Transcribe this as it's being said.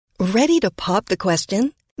Ready to pop the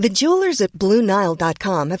question? The jewelers at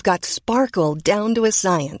BlueNile.com have got sparkle down to a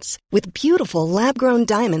science with beautiful lab-grown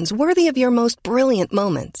diamonds worthy of your most brilliant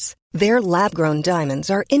moments. Their lab-grown diamonds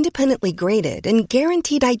are independently graded and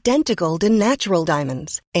guaranteed identical to natural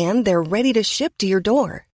diamonds, and they're ready to ship to your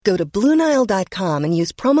door. Go to BlueNile.com and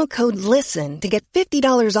use promo code LISTEN to get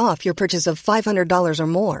 $50 off your purchase of $500 or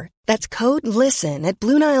more. That's code LISTEN at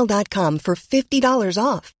BlueNile.com for $50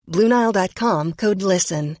 off. BlueNile.com, code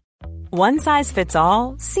LISTEN. One size fits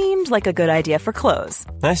all seemed like a good idea for clothes.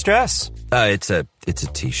 Nice dress. It's a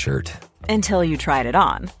t-shirt. Until you tried it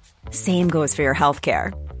on. Same goes for your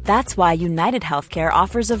healthcare. That's why United Healthcare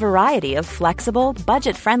offers a variety of flexible,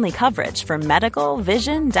 budget-friendly coverage for medical,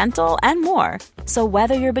 vision, dental, and more. So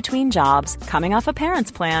whether you're between jobs, coming off a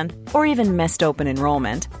parent's plan, or even missed open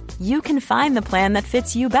enrollment, you can find the plan that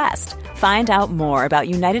fits you best. Find out more about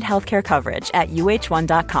United Healthcare coverage at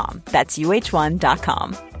uh1.com. That's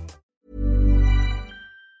uh1.com.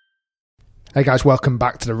 Hey guys, welcome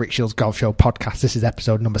back to the Rick Shields Golf Show podcast. This is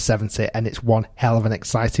episode number 70, and it's one hell of an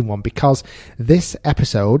exciting one because this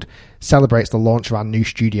episode celebrates the launch of our new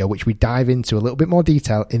studio, which we dive into a little bit more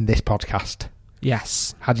detail in this podcast.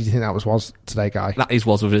 Yes. How did you think that was today, Guy? That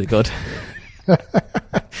was really good.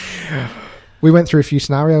 We went through a few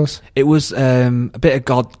scenarios. It was a bit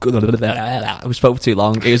of we spoke for too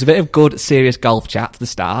long. It was a bit of good, serious golf chat to the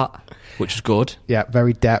start, which was good. Yeah,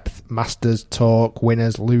 very depth. Masters talk,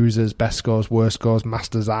 winners, losers, best scores, worst scores,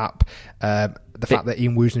 Masters app. The fact that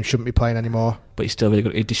Ian Woosnam shouldn't be playing anymore. But he's still really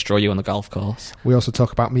good. He'd destroy you on the golf course. We also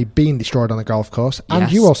talk about me being destroyed on the golf course,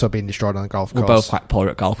 and you also being destroyed on the golf course. We're both quite poor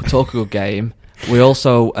at golf. We talk a good game. We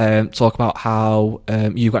also talk about how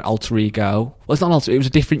you've got an alter ego. Well, it's not an alter. It was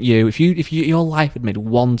a different you. If your life had made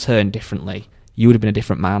one turn differently, you would have been a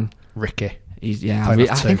different man. Ricky. I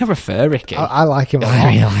think I prefer Ricky. I like him a lot. I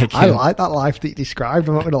really like him. I like that life that you described.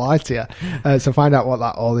 I'm not going to lie to you. So find out what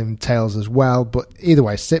that all entails as well. But either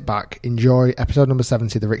way, sit back, enjoy episode number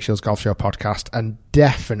 70 of the Rick Shields Golf Show podcast, and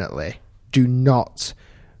definitely do not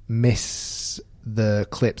miss the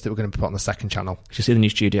clips that we're going to put on the second channel. You'll see the new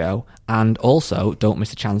studio, and also don't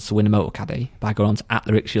miss a chance to win a motor caddy by going on to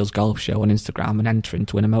 @the Rick Shields Golf Show on Instagram and entering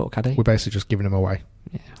to win a motor caddy. We're basically just giving them away.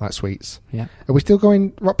 Yeah. Like sweets. Yeah. Are we still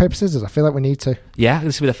going rock, paper, scissors? I feel like we need to. Yeah,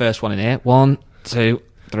 this will be the first one in here. 1, 2,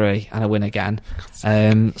 3, and I win again.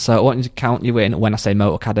 So I want you to count you in when I say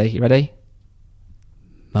motor caddy. You ready?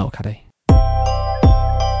 Motor caddy.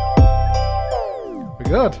 We're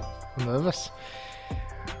good. I'm nervous.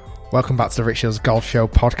 Welcome back to the Rick Shields Golf Show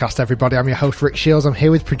podcast, everybody. I'm your host, Rick Shields. I'm here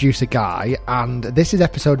with producer Guy, and this is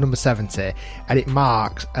episode number 70, and it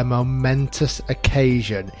marks a momentous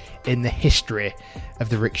occasion in the history of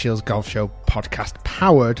the Rick Shields Golf Show podcast,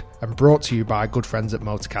 powered and brought to you by good friends at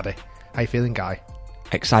Motorcaddy. How you feeling, Guy?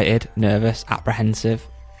 Excited, nervous, apprehensive.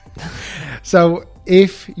 So,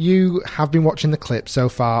 if you have been watching the clips so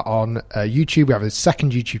far on YouTube, we have a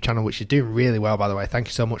second YouTube channel which is doing really well, by the way. Thank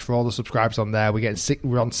you so much for all the subscribers on there.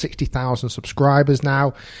 We're on 60,000 subscribers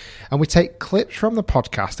now, and we take clips from the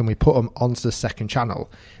podcast and we put them onto the second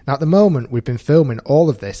channel. Now, at the moment, we've been filming all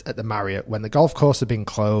of this at the Marriott when the golf course has been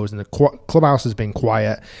closed and the clubhouse has been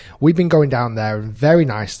quiet. We've been going down there, and very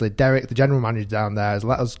nicely, Derek, the general manager down there, has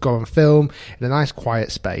let us go and film in a nice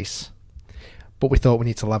quiet space. But we thought we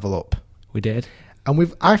need to level up. We did.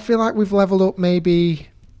 And I feel like we've leveled up maybe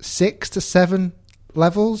 6 to 7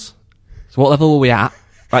 levels. So what level were we at?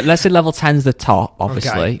 Right, let's say level 10's the top,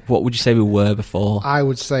 obviously. Okay. What would you say we were before? I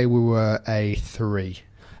would say we were a 3.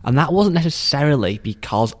 And that wasn't necessarily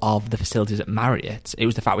because of the facilities at Marriott. It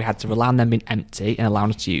was the fact we had to rely on them being empty and allowing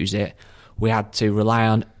us to use it. We had to rely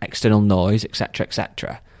on external noise, etc.,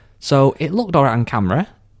 etc. So it looked all right on camera,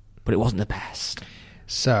 but it wasn't the best.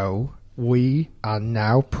 So we are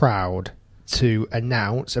now proud to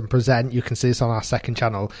announce and present, you can see this on our second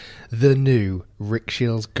channel, the new Rick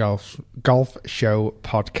Shields Golf Show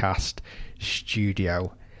podcast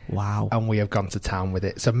studio. Wow. And we have gone to town with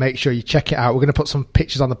it. So make sure you check it out. We're going to put some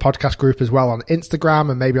pictures on the podcast group as well on Instagram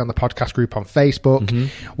and maybe on the podcast group on Facebook.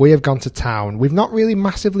 Mm-hmm. We have gone to town. We've not really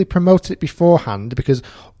massively promoted it beforehand because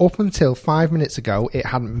up until 5 minutes ago, it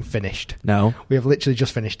hadn't been finished. No. We have literally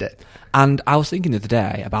just finished it. And I was thinking the other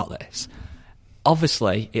day about this.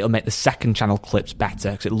 Obviously, it'll make the second channel clips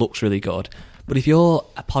better because it looks really good. But if you're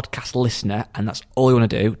a podcast listener and that's all you want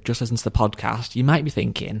to do, just listen to the podcast, you might be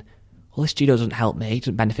thinking, well, this studio doesn't help me, it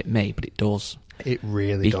doesn't benefit me, but it does. It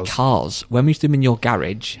really does. Because when we used to do them in your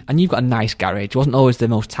garage, and you've got a nice garage, it wasn't always the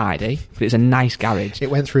most tidy, but it's a nice garage. It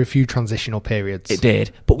went through a few transitional periods. It did,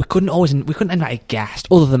 but we couldn't invite a guest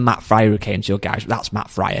other than Matt Fryer who came to your garage. That's Matt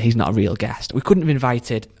Fryer, he's not a real guest. We couldn't have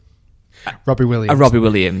invited Robbie Williams. A Robbie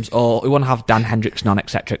Williams, or we want to have Dan Hendrickson on,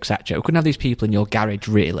 etc., etc. We couldn't have these people in your garage,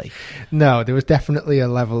 really. No, there was definitely a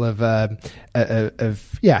level of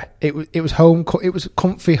yeah. It was home. It was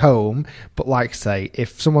comfy home, but like I say,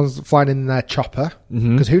 if someone's flying in their chopper,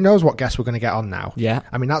 because who knows what guests we're going to get on now? Yeah,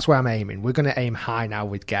 I mean that's where I'm aiming. We're going to aim high now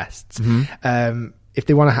with guests. If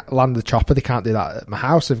they want to land the chopper, they can't do that at my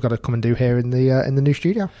house. They've got to come and do here in the new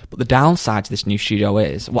studio. But the downside to this new studio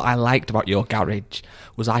is, what I liked about your garage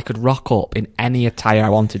was I could rock up in any attire I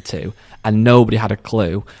wanted to, and nobody had a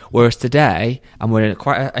clue. Whereas today, and we're in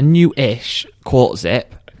quite a new-ish quart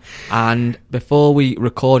zip, and before we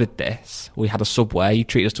recorded this, we had a Subway. You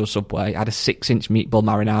treated us to a Subway. I had a 6-inch meatball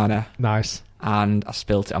marinara. Nice. And I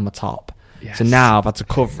spilt it on my top. Yes. So now I've had to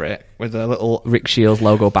cover it with a little Rick Shields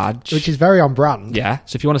logo badge. Which is very on brand. Yeah.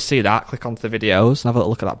 So if you want to see that, click onto the videos and have a little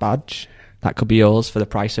look at that badge. That could be yours for the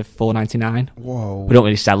price of $4.99. Whoa. We don't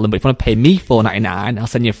really sell them, but if you want to pay me $4.99, I'll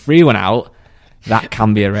send you a free one out. That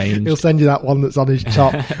can be arranged. He'll send you that one that's on his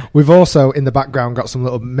top. We've also, in the background, got some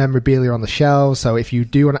little memorabilia on the shelves. So if you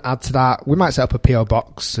do want to add to that, we might set up a PO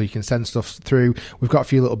box so you can send stuff through. We've got a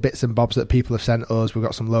few little bits and bobs that people have sent us. We've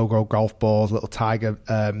got some logo golf balls, little tiger,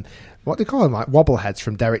 what do they call them? Like wobbleheads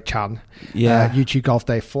from Derek Chan. Yeah. YouTube Golf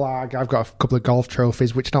Day flag. I've got a couple of golf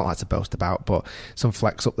trophies, which I don't like to boast about, but some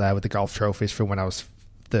flex up there with the golf trophies from when I was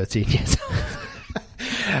 13 years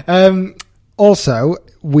old. Also,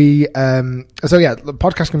 the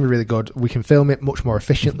podcast can be really good. We can film it much more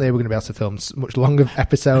efficiently. We're going to be able to film much longer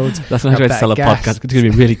episodes. That's not going to sell a podcast. It's going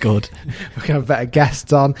to be really good. We're going to have better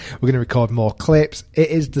guests on. We're going to record more clips.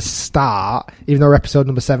 It is the start, even though we're episode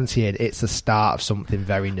number 70 in, it's the start of something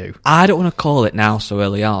very new. I don't want to call it now so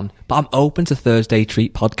early on, but I'm open to Thursday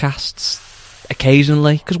treat podcasts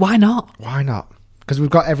occasionally, because why not? Why not? Because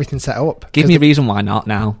we've got everything set up. Give me a reason why not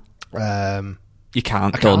now. You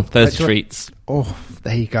can't. Done. Thursday treats. Oh,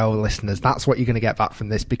 there you go, listeners. That's what you're going to get back from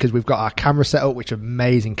this, because we've got our camera set up, which are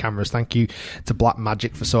amazing cameras. Thank you to Black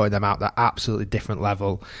Magic for sorting them out. They're absolutely different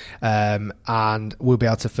level. And we'll be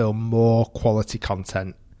able to film more quality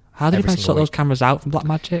content. How did you manage to sort those cameras out from Black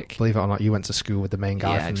Magic? Believe it or not, you went to school with the main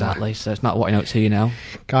guy. Yeah, exactly. So it's not what I know, it's who you know.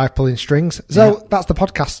 Guy pulling strings. So that's the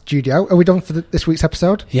podcast studio. Are we done for this week's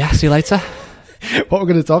episode? Yeah, see you later. What we're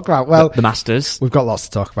going to talk about? Well, the Masters. We've got lots to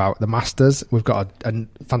talk about. The Masters. We've got a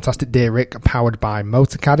fantastic Dear Rick powered by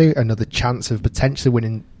Motorcaddy. Another chance of potentially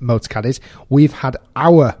winning Motorcaddies. We've had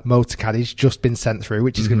our Motorcaddies just been sent through,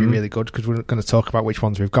 which is going to be really good, because we're going to talk about which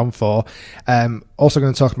ones we've gone for. Also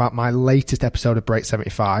going to talk about my latest episode of Break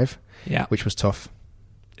 75, which was tough.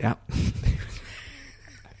 Yeah.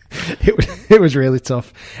 It was really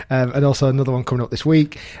tough. And also another one coming up this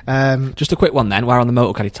week. Just a quick one then, while on the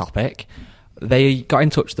Motorcaddy topic. They got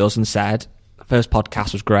in touch with us and said, first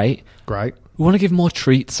podcast was great. Great. We want to give more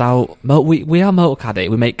treats out. We are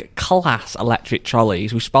Motorcaddy. We make class electric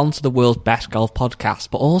trolleys. We sponsor the world's best golf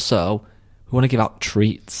podcast, but also we want to give out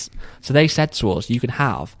treats. So they said to us, you can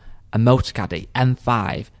have a Motorcaddy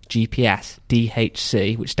M5 GPS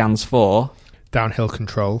DHC, which stands for... Downhill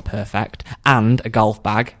Control. Perfect. And a golf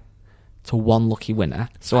bag to one lucky winner.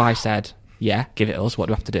 So I said, yeah, give it us. What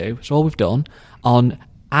do we have to do? So all we've done on...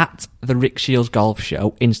 at the Rick Shields Golf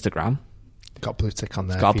Show Instagram. Got a blue tick on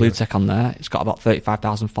there. It's got a blue tick on there. It's got about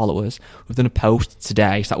 35,000 followers. We've done a post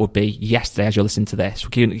today, so that would be yesterday as you're listening to this.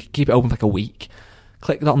 We'll keep it open for like a week.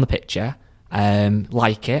 Click that on the picture,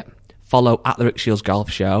 like it, follow at the Rick Shields Golf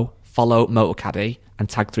Show, follow Motorcaddy, and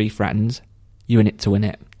tag 3 friends. You're in it to win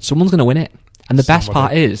it. Someone's going to win it. And the best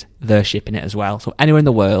part is they're shipping it as well. So anywhere in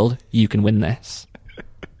the world, you can win this.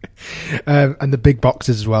 And the big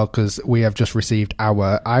boxes as well, because we have just received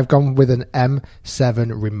I've gone with an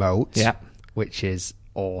M7 remote, which is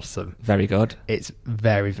awesome. Very good. It's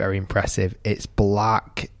very, very impressive. It's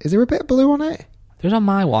black. Is there a bit of blue on it? There's on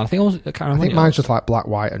my one. I think mine's just like black,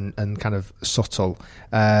 white, and kind of subtle.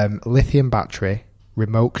 Lithium battery,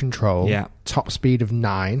 remote control, top speed of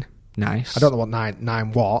 9. Nice. I don't know what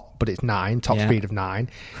 9 watt, but it's 9, top speed of 9.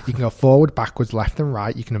 You can go forward, backwards, left and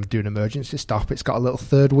right. You can do an emergency stop. It's got a little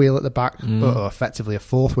third wheel at the back, or effectively a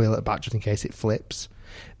fourth wheel at the back, just in case it flips.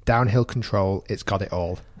 Downhill control, it's got it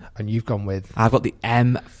all. And you've gone with... I've got the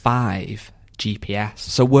M5 GPS.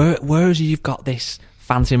 So whereas you've got this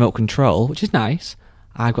fancy remote control, which is nice,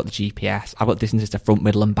 I've got the GPS. I've got distance to front,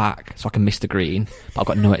 middle and back, so I can miss the green, but I've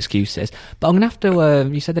got no excuses. But I'm going to have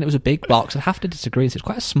to... you said that it was a big box. I'd have to disagree. It's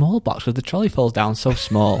quite a small box, because the trolley falls down so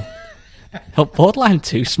small. Borderline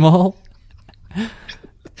too small.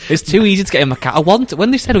 It's too easy to get in my car.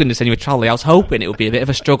 When they said we're going to send you a trolley, I was hoping it would be a bit of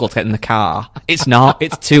a struggle to get in the car. It's not.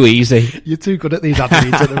 It's too easy. You're too good at these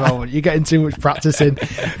admins at the moment. You're getting too much practice in.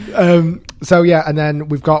 So yeah, and then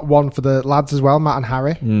we've got one for the lads as well, Matt and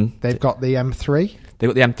Harry. They've got the M3. They've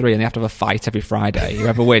got the M3 and they have to have a fight every Friday.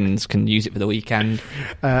 Whoever wins can use it for the weekend.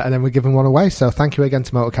 And then we're giving one away. So thank you again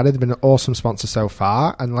to MotorCaddy. They've been an awesome sponsor so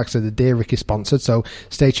far. And like I said, the Dear Rick is sponsored. So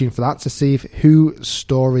stay tuned for that to see whose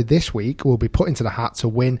story this week will be put into the hat to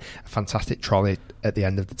win a fantastic trolley at the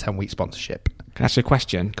end of the 10-week sponsorship. Can I ask you a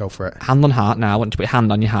question? Go for it. Hand on heart now. I want you to put your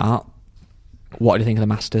hand on your heart. What do you think of the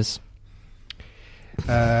Masters?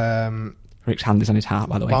 Rick's hand is on his heart,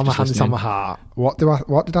 by the way. Well, my hand is on my heart. What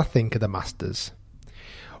did I think of the Masters?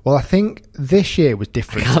 Well, I think this year was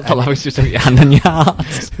different. I can't allow you to put your hand on your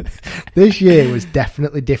heart. This year was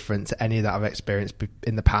definitely different to any that I've experienced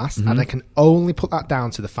in the past. And I can only put that down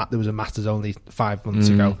to the fact there was a Masters only 5 months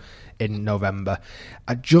ago in November.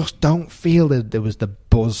 I just don't feel that there was the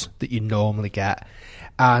buzz that you normally get.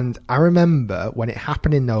 And I remember when it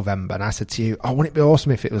happened in November, and I said to you, "Oh, wouldn't it be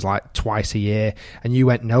awesome if it was like twice a year?" And you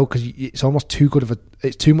went, "No, because it's almost too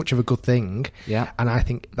much of a good thing." Yeah. And I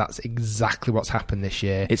think that's exactly what's happened this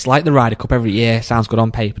year. It's like the Ryder Cup every year. Sounds good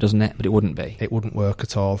on paper, doesn't it? But it wouldn't be. It wouldn't work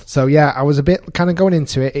at all. So yeah, I was a bit kind of going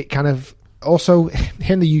into it. It kind of also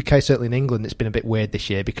here in the UK, certainly in England, it's been a bit weird this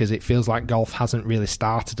year because it feels like golf hasn't really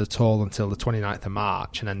started at all until the 29th of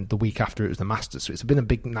March, and then the week after it was the Masters. So it's been a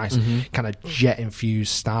big, nice kind of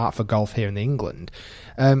jet-infused start for golf here in England.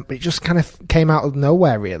 But it just kind of came out of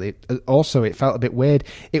nowhere, really. Also, it felt a bit weird.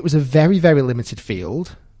 It was a very, very limited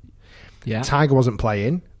field. Yeah. Tiger wasn't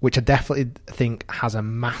playing, which I definitely think has a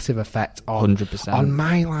massive effect on 100%. on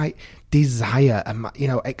my like desire and my,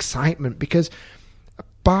 excitement, because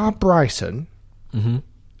bar Bryson, I don't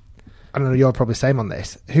know, you're probably the same on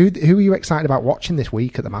this. Who are you excited about watching this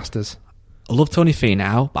week at the Masters? I love Tony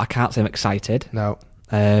Finau, but I can't say I'm excited. No.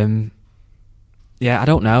 Yeah, I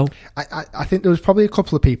don't know. I think there was probably a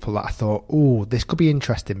couple of people that I thought, oh, this could be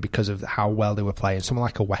interesting because of how well they were playing. Someone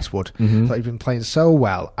like a Westwood, thought he'd been playing so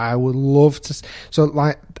well. I would love to. So,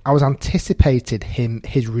 like, I was anticipated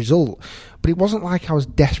his result, but it wasn't like I was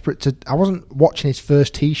desperate to. I wasn't watching his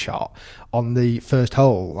first tee shot on the first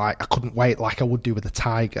hole. Like, I couldn't wait, like I would do with a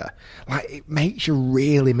Tiger. Like, it makes you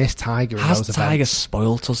really miss Tiger in those events. Has Tiger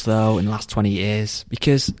spoilt us though in the last 20 years?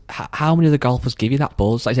 Because how many of the golfers give you that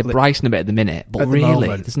buzz? Like I said, Bryson a bit at the minute, but really,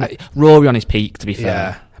 Rory on his peak, to be fair.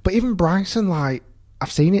 Yeah, but even Bryson, like,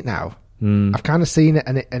 I've seen it now. I've kind of seen it,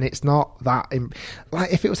 and it's not that.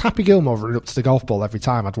 Like, if it was Happy Gilmore running up to the golf ball every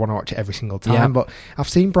time, I'd want to watch it every single time. Yeah. But I've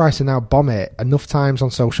seen Bryson now bomb it enough times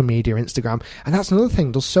on social media, Instagram, and that's another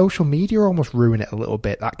thing. Does social media almost ruin it a little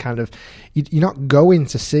bit? That kind of, you're not going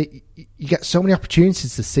to see. You get so many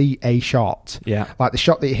opportunities to see a shot. Yeah, like the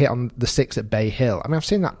shot that you hit on the 6 at Bay Hill. I mean, I've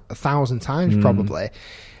seen that 1,000 times probably,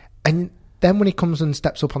 and then when he comes and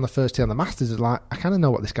steps up on the first tee on the Masters, it's like, I kind of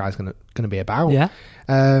know what this guy's going to be about. Yeah.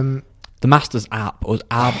 The Masters app was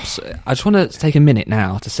I just want to take a minute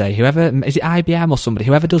now to say, whoever, is it IBM or somebody,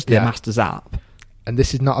 whoever does the Masters app, and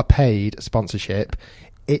this is not a paid sponsorship,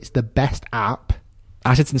 it's the best app.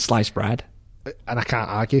 As it's in sliced bread. And I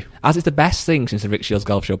can't argue. As it's the best thing since the Rick Shields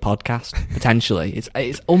Golf Show podcast, potentially.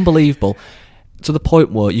 It's unbelievable. To the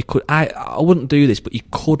point where you could, I wouldn't do this, but you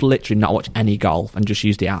could literally not watch any golf and just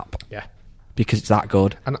use the app. Yeah. Because it's that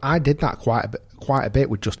good. And I did that quite a bit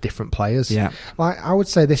with just different players. Yeah. Like, I would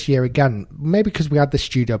say this year again, maybe because we had the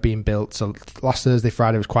studio being built, so last Thursday,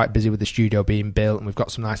 Friday was quite busy with the studio being built, and we've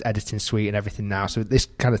got some nice editing suite and everything now, so this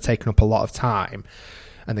kind of taken up a lot of time,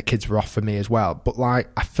 and the kids were off for me as well. But like,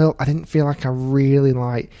 I didn't feel like I really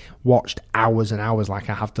like watched hours and hours like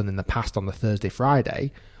I have done in the past on the Thursday,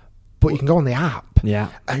 Friday. But you can go on the app,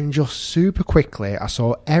 and just super quickly, I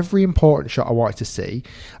saw every important shot I wanted to see.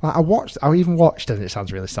 Like, I even watched, and it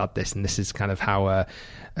sounds really sad, and this is kind of how,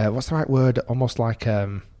 what's the right word? Almost like,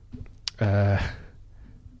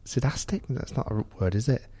 sadistic? That's not a word, is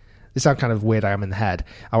it? This is how kind of weird I am in the head.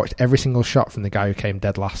 I watched every single shot from the guy who came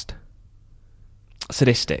dead last.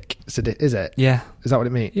 Sadistic. Is it? Yeah. Is that what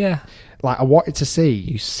it means? Yeah. Like, I wanted to see...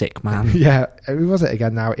 You sick man. Yeah. Who was it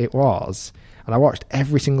again now? It was... And I watched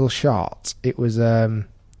every single shot. It was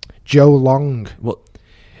Joe Long,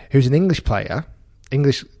 who's an English player,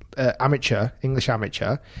 English amateur,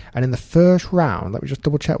 and in the first round, let me just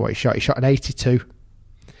double check what he shot. He shot an 82,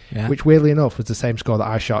 which weirdly enough was the same score that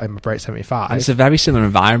I shot in my break 75. And it's a very similar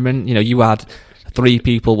environment. You know, you had 3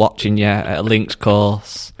 people watching you at a links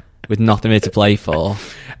course with nothing really to play for.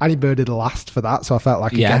 And he birdied last for that, so I felt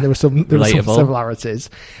like, again, there were some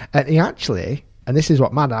similarities. And he actually... And this is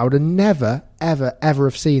what, man, I would have never, ever, ever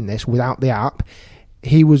have seen this without the app.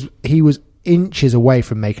 He was inches away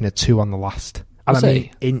from making a 2 on the last. And I mean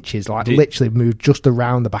inches, like literally moved just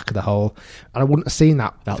around the back of the hole. And I wouldn't have seen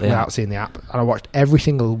that without seeing the app. And I watched every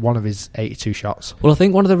single one of his 82 shots. Well, I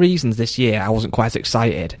think one of the reasons this year I wasn't quite as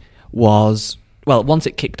excited was, well, once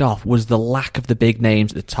it kicked off, was the lack of the big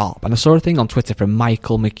names at the top. And I saw a thing on Twitter from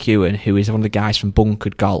Michael McEwen, who is one of the guys from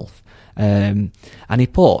Bunkered Golf. And he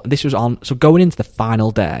put, this was on, so going into the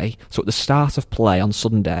final day, so at the start of play on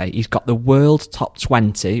Sunday, he's got the world top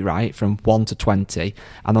 20, right, from 1 to 20,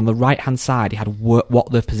 and on the right-hand side, he had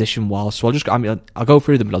what the position was. So I'll go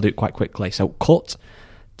through them, but I'll do it quite quickly. So cut,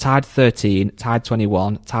 tied 13, tied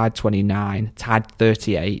 21, tied 29, tied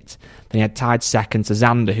 38, then he had tied second to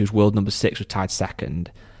Xander, who's world number 6, was tied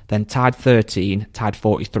second, then tied 13, tied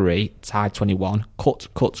 43, tied 21,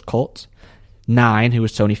 cut, 9, who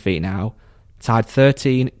was Tony Finau, tied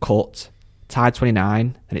 13, cut, tied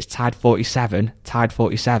 29, and it's tied 47,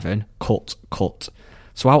 cut.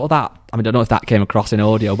 So out of that, I mean, I don't know if that came across in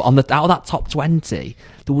audio, but out of that top 20,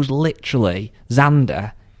 there was literally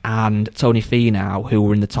Xander and Tony Finau who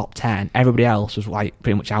were in the top 10. Everybody else was like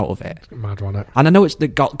pretty much out of it. Mad, wasn't it? And I know it's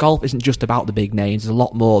golf isn't just about the big names. There's a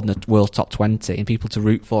lot more than the world's top 20 and people to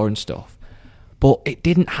root for and stuff. But it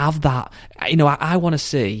didn't have that. You know, I want to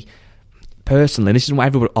see... Personally, this is what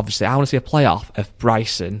everybody, obviously, I want to see a playoff of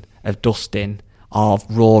Bryson, of Dustin, of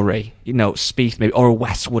Rory, you know, Spieth maybe, or a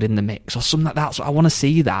Westwood in the mix, or something like that. So I want to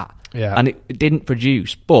see that. Yeah. And it didn't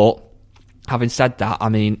produce. But, having said that, I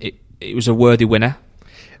mean, it was a worthy winner.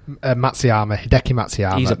 Hideki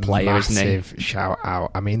Matsuyama, he's a player, massive isn't he? Shout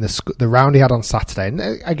out. I mean, the round he had on Saturday, and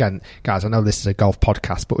again, guys, I know this is a golf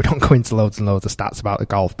podcast, but we don't go into loads and loads of stats about the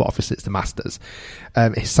golf, but obviously it's the Masters.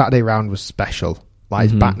 His Saturday round was special. Like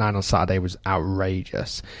his back 9 on Saturday was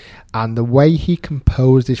outrageous. And the way he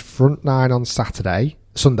composed his front 9 on Sunday,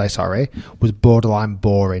 was borderline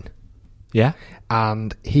boring. Yeah.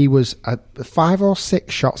 And he was 5 or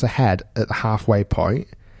 6 shots ahead at the halfway point.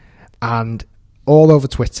 And all over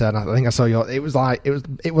Twitter, and I think I saw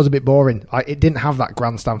it was a bit boring. Like, it didn't have that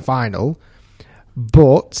grandstand final,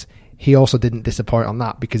 but he also didn't disappoint on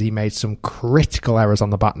that because he made some critical errors on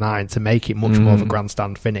the back 9 to make it much more of a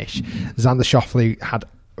grandstand finish. Xander Schauffele had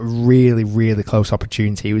a really, really close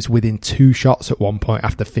opportunity. He was within 2 shots at one point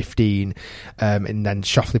after 15, and then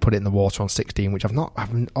Schauffele put it in the water on 16, which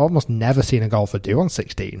I've almost never seen a golfer do on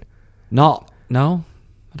 16. No, I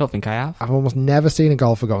don't think I have. I've almost never seen a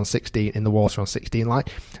golfer go on 16 in the water on 16. Like,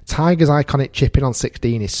 Tiger's iconic chipping on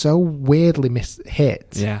 16 is so weirdly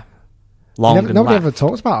hit. Yeah. Nobody ever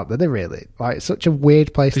talks about it, do they, really? Like, it's such a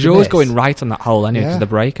weird place to because you're always going right on that hole anyway, because of the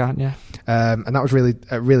break, aren't you? And that was really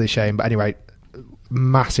a shame. But anyway,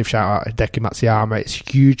 massive shout out to Hideki Matsuyama. It's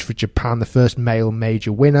huge for Japan, the first male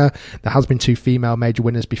major winner. There has been 2 female major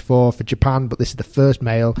winners before for Japan, but this is the first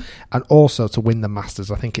male, and also to win the Masters.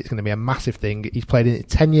 I think it's going to be a massive thing. He's played in it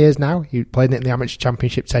 10 years now. He played in it in the Amateur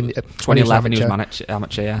Championship 2011 he was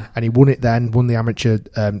amateur, yeah. And he won the amateur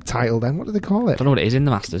title then. What do they call it? I don't know what it is in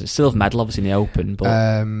the Masters. It's silver medal, obviously, in the Open.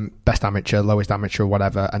 But best amateur, lowest amateur,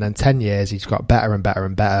 whatever. And then 10 years, he's got better and better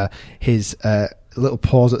and better. His little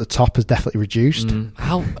pause at the top has definitely reduced.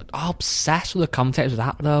 How obsessed with the commentators with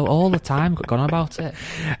that, though, all the time, going on about it.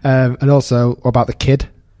 And also, what about the kid?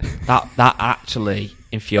 That actually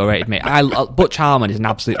infuriated me. Butch Harmon is an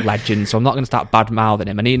absolute legend, so I'm not going to start bad-mouthing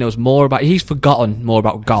him, and he's forgotten more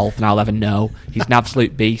about golf than I'll ever know. He's an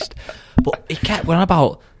absolute beast. But he kept going on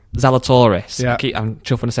about Zalatoris. Yeah. I'm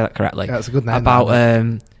chuffing to say that correctly. Yeah, that's a good name.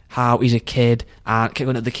 About how he's a kid, and kept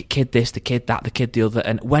going at the kid this, the kid that, the kid the other,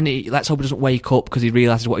 and when let's hope he doesn't wake up because he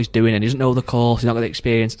realises what he's doing and he doesn't know the course, he's not got the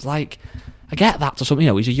experience. It's like, I get that to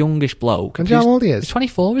something, he's a youngish bloke. And how old he is? He's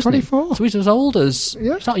 24, isn't 24. he? So he's as old as...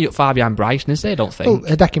 Yeah. He's not far behind Bryson, is he, I don't think?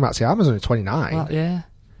 Well, Hideki Matsuyama's only 29. Well, yeah.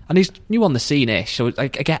 And he's new on the scene-ish, so I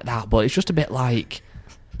get that, but it's just a bit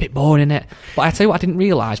boring, innit? But I tell you what I didn't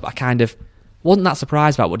realise, but I kind of wasn't that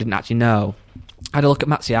surprised about what I didn't actually know. I had a look at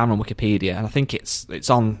Matsuyama on Wikipedia, and I think it's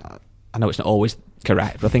on... I know it's not always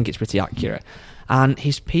correct, but I think it's pretty accurate. And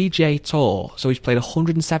his PGA Tour, so he's played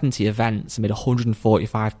 170 events and made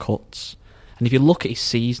 145 cuts. And if you look at his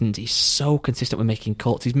seasons, he's so consistent with making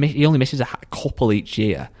cuts. He only misses a couple each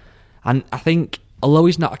year. And I think, although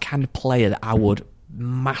he's not a kind of player that I would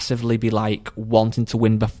massively be wanting to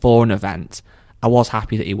win before an event, I was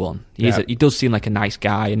happy that he won. He does seem like a nice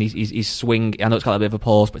guy, and his swing, I know it's got a bit of a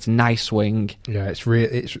pause, but it's a nice swing. Yeah,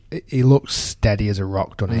 he looks steady as a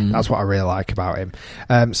rock, doesn't he? That's what I really like about him.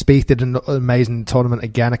 Spieth did an amazing tournament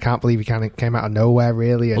again. I can't believe he kind of came out of nowhere,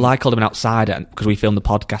 really. Well, I called him an outsider because we filmed the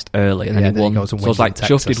podcast early, and then he won. So I was like,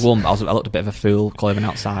 chuffed he'd won, but I looked a bit of a fool calling him an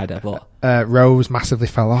outsider. But Rose massively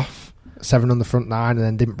fell off. 7 on the front 9, and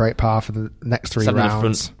then didn't break par for the next 3 7 rounds.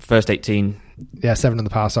 on the front, first 18. Yeah, 7 on the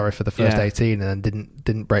par, sorry, for the first 18, and then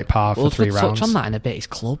didn't break par for 3 rounds. We'll touch on that in a bit. His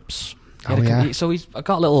clubs. Yeah. So I've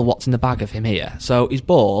got a little what's in the bag of him here. So his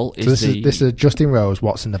ball is this is Justin Rose,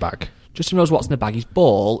 what's in the bag? Justin Rose, what's in the bag? His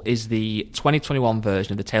ball is the 2021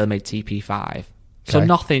 version of the TaylorMade TP5. So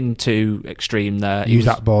nothing too extreme there. Used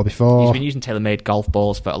that ball before. He's been using TaylorMade golf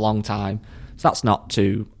balls for a long time, so that's not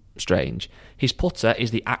too strange. His putter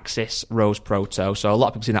is the Axis Rose Proto. So a lot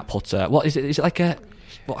of people seen that putter. What is it? Is it like a...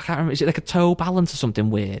 I can't remember. Is it like a toe balance or something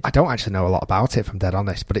weird? I don't actually know a lot about it, if I'm dead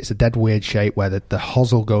honest, but it's a dead weird shape where the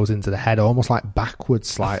hosel goes into the head, almost like backwards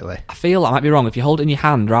slightly. I feel I might be wrong. If you hold it in your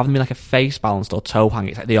hand, rather than be like a face balanced or toe hang,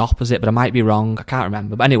 it's like the opposite, but I might be wrong. I can't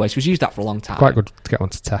remember. But anyway, so he's used that for a long time. Quite good to get one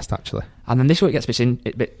to test, actually. And then this is where it gets a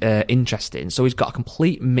bit interesting. So he's got a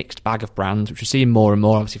complete mixed bag of brands, which we're seeing more and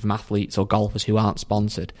more, obviously, from athletes or golfers who aren't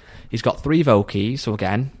sponsored. He's got 3 Vokeys, so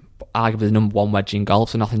again, arguably the number 1 wedge in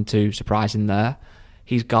golf, so nothing too surprising there.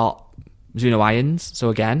 He's got Mizuno irons, so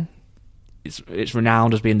again, it's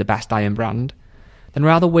renowned as being the best iron brand. Then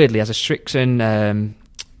rather weirdly, has a Strixon,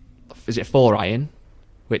 is it a 4 iron,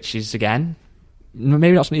 which is, again,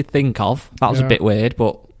 maybe not something you'd think of. That was a bit weird,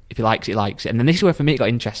 but if he likes it, he likes it. And then this is where, for me, it got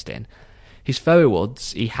interesting. His fairway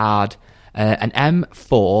woods, he had an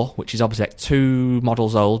M4, which is obviously like 2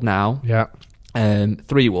 models old now. Yeah.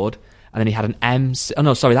 3 wood. And then he had an M... Oh,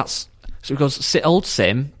 no, sorry, that's... So it goes old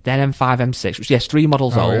Sim, then M5, M6, which, yes, 3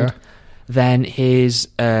 models old. Yeah. Then his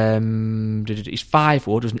 5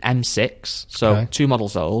 wood was an M6, so 2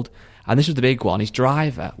 models old. And this was the big one. His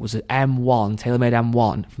driver was an M1, TaylorMade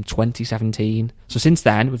M1 from 2017. So since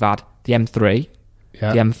then, we've had the M3, the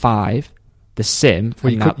M5, the Sim.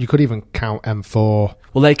 Well, you could even count M4.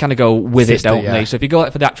 Well, they kind of go with it, don't they? So if you go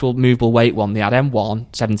for the actual movable weight one, they had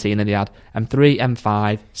M1, 17, then they had M3,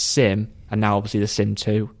 M5, Sim, and now obviously the Sim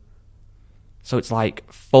 2. So it's like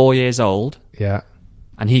 4 years old. Yeah.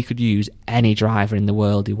 And he could use any driver in the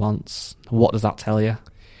world he wants. What does that tell you?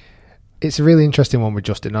 It's a really interesting one with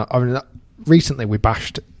Justin. I mean, recently we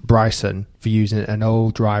bashed Bryson for using an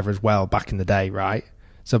old driver as well back in the day, right?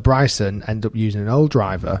 So Bryson ended up using an old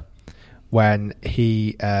driver when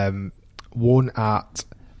he won at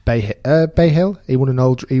Bay Hill. He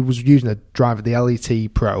was using a driver, the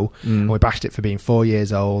LET Pro, and we bashed it for being 4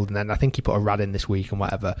 years old. And then I think he put a rad in this week and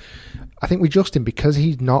whatever. I think with Justin, because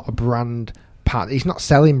he's not a brand partner, he's not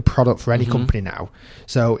selling product for any company now.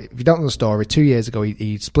 So if you don't know the story, 2 years ago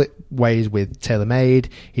he split ways with TaylorMade.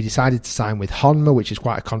 He decided to sign with Honma, which is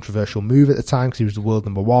quite a controversial move at the time because he was the world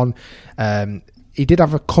number 1. He did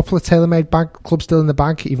have a couple of TaylorMade bag clubs still in the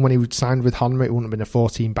bag. Even when he would signed with Honma, it wouldn't have been a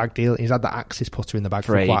 14 bag deal. He's had the Axis putter in the bag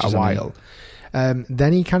for quite a while.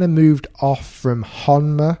 Then he kind of moved off from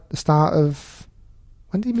Honma. The start of...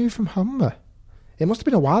 When did he move from Honma? It must have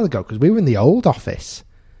been a while ago because we were in the old office.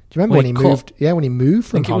 Do you remember when he moved? Yeah, when he moved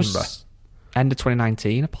from Honma. It was end of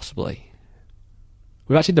 2019, possibly.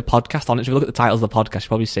 We've actually did the podcast on it. So if you look at the titles of the podcast, you'll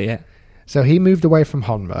probably see it. So he moved away from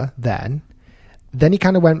Honma then. Then he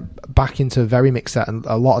kind of went back into a very mixed set and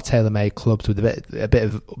a lot of TaylorMade clubs with a bit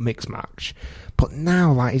of mixed match. But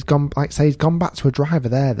now, he's gone back to a driver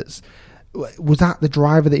there was that the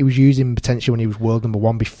driver that he was using potentially when he was world number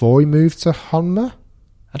 1 before he moved to Honma?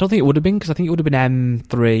 I don't think it would have been, because I think it would have been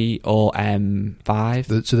M3 or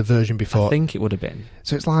M5. So the version before. I think it would have been.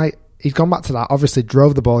 So it's like, he's gone back to that, obviously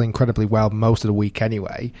drove the ball incredibly well most of the week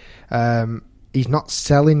anyway. He's not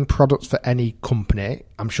selling products for any company.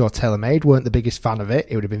 I'm sure TaylorMade weren't the biggest fan of it.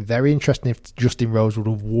 It would have been very interesting if Justin Rose would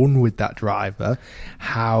have won with that driver.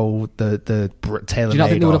 How the TaylorMade... Do you not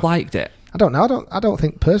think they would have liked it? I don't know. I don't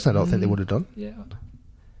think they would have done. Yeah.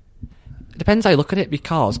 It depends how you look at it,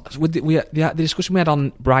 because with the discussion we had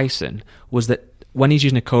on Bryson was that when he's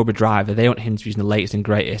using a Cobra driver, they want him to be using the latest and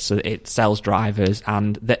greatest, so that it sells drivers,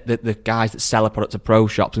 and the guys that sell a product to pro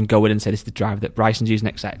shops and go in and say this is the driver that Bryson's using,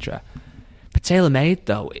 etc. But TaylorMade,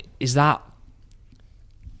 though,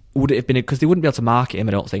 would it have been, because they wouldn't be able to market him,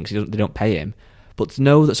 I don't think, because they don't pay him, but to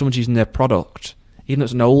know that someone's using their product, even though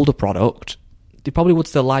it's an older product, they probably would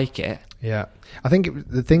still like it. Yeah. I think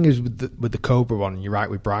the thing is with the Cobra one, and you're right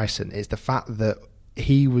with Bryson, is the fact that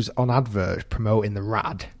he was on adverts promoting the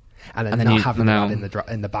rad and then not having the rad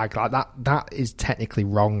in the bag like that. That is technically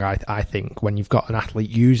wrong, I think, when you've got an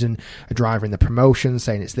athlete using a driver in the promotion,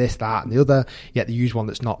 saying it's this, that, and the other, yet they use one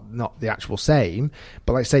that's not the actual same.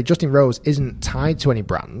 But like I say, Justin Rose isn't tied to any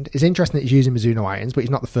brand. It's interesting that he's using Mizuno irons, but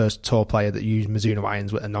he's not the first tour player that used Mizuno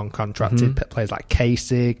irons with a non-contracted. Players like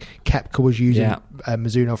Kasich, Koepka was using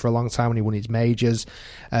Mizuno for a long time when he won his majors.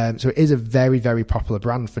 So it is a very, very popular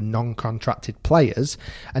brand for non-contracted players.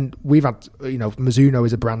 And we've had, Mizuno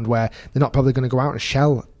is a brand where they're not probably going to go out and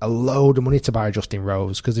shell a load of money to buy Justin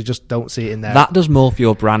Rose because they just don't see it in there. That does more for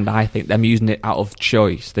your brand, I think, them using it out of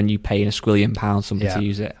choice than you paying a squillion pounds somebody to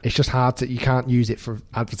use it. It's just hard you can't use it for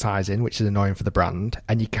advertising, which is annoying for the brand,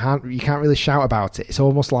 and you can't really shout about it. It's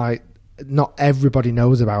almost like not everybody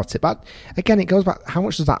knows about it. But again, it goes back, how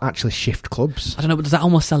much does that actually shift clubs? I don't know, but does that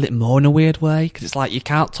almost sell it more in a weird way? Because it's like you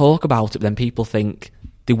can't talk about it, but then people think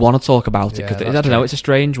they want to talk about it. Because I don't know, it's a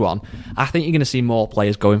strange one. I think you're going to see more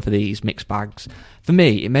players going for these mixed bags. For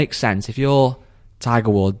me, it makes sense. If you're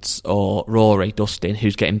Tiger Woods or Rory, Dustin,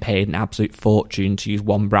 who's getting paid an absolute fortune to use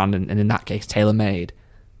one brand, and in that case, tailor-made,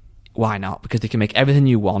 why not? Because they can make everything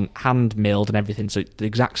you want, hand-milled and everything, so the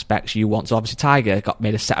exact specs you want. So obviously Tiger got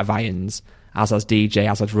made a set of irons, as has DJ,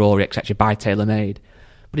 as has Rory, etc., by TaylorMade.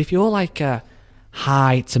 But if you're like a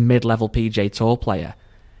high to mid-level PGA Tour player,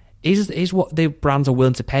 is what the brands are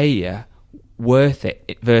willing to pay you worth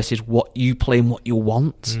it versus what you play and what you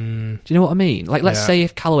want? Do you know what I mean? Like, let's say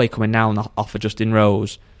if Callaway come in now and offer Justin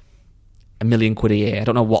Rose £1 million a year, I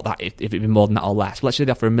don't know what that, if it'd be more than that or less, but let's say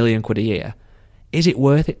they offer £1 million a year. Is it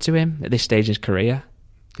worth it to him at this stage in his career?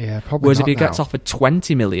 Yeah, probably. Whereas not if he now. gets offered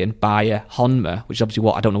 20 million by a Honma, which is obviously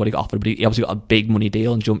what I don't know what he got offered, but he obviously got a big money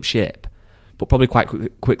deal and jumped ship, but probably quite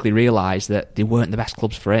quickly realised that they weren't the best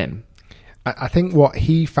clubs for him. I think what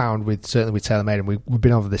he found certainly with TaylorMade, and we've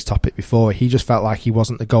been over this topic before, he just felt like he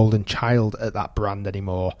wasn't the golden child at that brand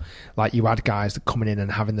anymore. Like, you had guys that coming in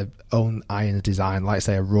and having their own irons design, like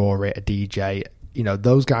say a Rory, a DJ. You know,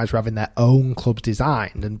 those guys were having their own clubs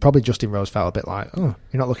designed, and probably Justin Rose felt a bit like, oh,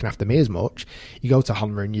 you're not looking after me as much. You go to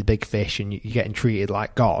Honma and you're big fish and you're getting treated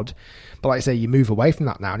like God. But like I say, you move away from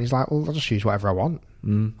that now, and he's like, well, I'll just use whatever I want.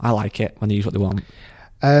 I like it when they use what they want.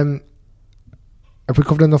 Have we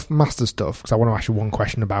covered enough Master stuff? Because I want to ask you one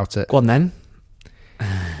question about it. Go on then.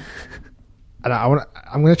 And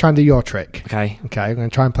I'm going to try and do your trick. Okay. I'm going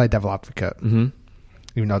to try and play devil advocate. Mm-hmm.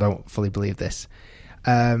 Even though I don't fully believe this.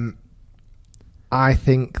 I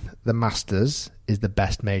think the Masters is the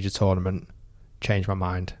best major tournament. Change my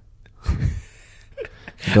mind.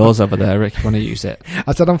 Doors over there, Rick. You want to use it?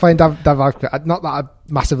 I said I'm playing devil advocate. Not that I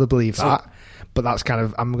massively believe that, but that's kind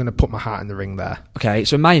of, I'm going to put my heart in the ring there. Okay,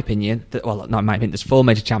 so in my opinion, not in my opinion, there's 4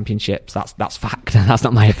 major championships. That's fact. That's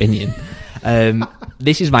not my opinion.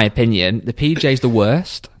 This is my opinion. The PGA's the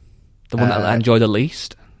worst. The one that I enjoy the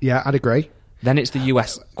least. Yeah, I'd agree. Then it's the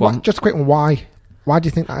US. Just a quick one. Why? Why do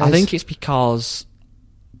you think that is? I think it's because...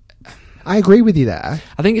 I agree with you there.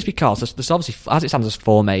 I think it's because there's obviously, as it stands, there's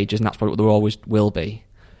 4 majors, and that's probably what there always will be.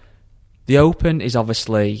 The Open is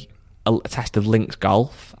obviously a test of links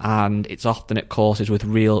golf, and it's often at courses with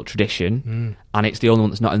real tradition, and it's the only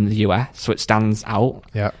one that's not in the US, so it stands out.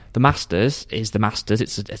 Yeah. The Masters is the Masters.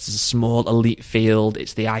 It's a small elite field.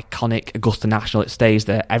 It's the iconic Augusta National. It stays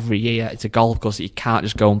there every year. It's a golf course that you can't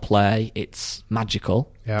just go and play. It's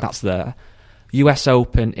magical. Yeah. That's there. US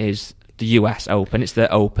Open is the US Open. It's the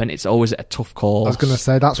Open. It's always a tough course. I was going to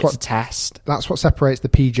say it's a test. That's what separates the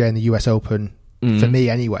PGA and the US Open for me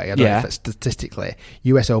anyway. I don't know if it's statistically.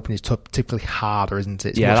 US Open is typically harder, isn't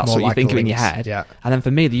it? It's much that's more what you think of in your head. Yeah. And then for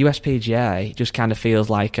me, the US PGA just kind of feels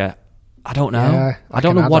like I don't know. Yeah, I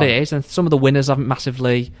don't know what it is. And some of the winners haven't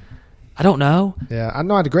massively... I don't know. Yeah,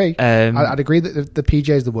 I'd agree. I'd agree that the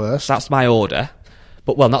PGA is the worst. That's my order.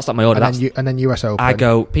 But, well, that's not my order. And then US Open. I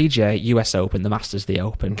go PGA, US Open, the Masters, the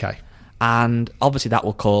Open. Okay. And obviously that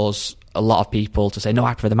will cause a lot of people to say, no,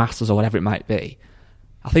 I prefer the Masters or whatever it might be.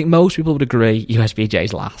 I think most people would agree US PGA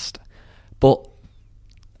is last. But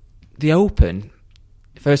the Open,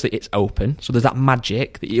 firstly, it's open. So there's that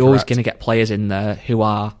magic that you're always going to get players in there who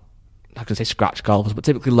are, I can say scratch golfers, but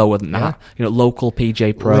typically lower than that. You know, local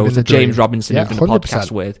PGA pros, the James Robinson you've done a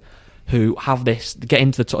podcast with, who have this, they get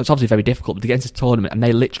into the, it's obviously very difficult, but they get into the tournament and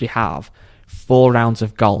they literally have 4 rounds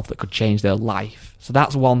of golf that could change their life. So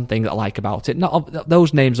that's one thing that I like about it. Not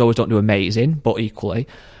those names always don't do amazing, but equally,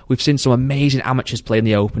 we've seen some amazing amateurs play in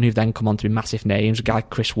the Open who've then come on to be massive names. A guy like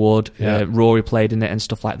Chris Wood, Rory played in it and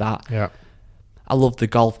stuff like that. Yeah. I love the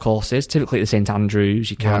golf courses, typically at the St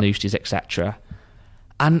Andrews, your Carnousties, etc.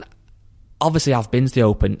 And obviously I've been to the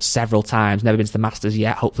Open several times, never been to the Masters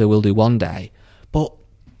yet, hopefully we'll do one day. But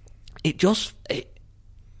it just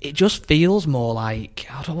feels more like,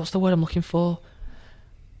 I don't know, what's the word I'm looking for?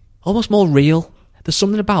 Almost more real. There's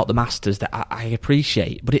something about the Masters that I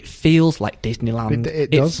appreciate, but it feels like Disneyland.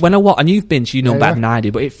 It does. When and you've been, so you know better than I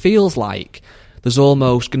do, but it feels like there's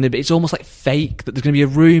almost going to be, it's almost like fake, that there's going to be a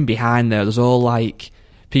room behind there. There's all like,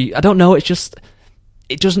 I don't know, it's just,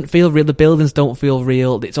 it doesn't feel real. The buildings don't feel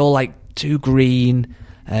real. It's all like too green.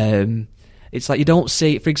 It's like you don't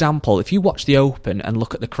see, for example, if you watch the Open and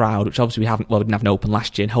look at the crowd, which obviously we didn't have an Open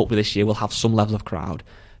last year, and hopefully this year we'll have some level of crowd.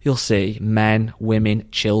 you'll see men, women,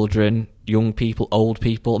 children, young people, old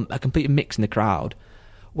people, a complete mix in the crowd.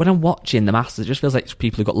 When I'm watching the Masters, it just feels like it's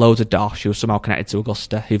people who've got loads of dosh who are somehow connected to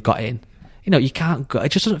Augusta who've got in. You know, you can't go. It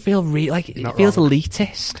just doesn't feel like it feels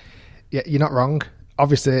elitist. Yeah, you're not wrong.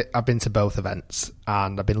 Obviously, I've been to both events,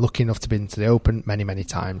 and I've been lucky enough to be to the Open many, many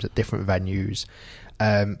times at different venues.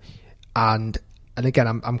 And again,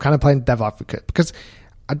 I'm kind of playing devil advocate because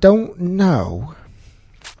I don't know.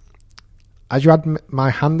 As you had my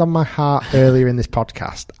hand on my heart earlier in this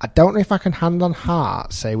podcast, I don't know if I can hand on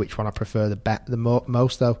heart say which one I prefer the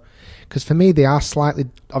most though, because for me they are slightly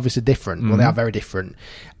obviously different. Well, they are very different,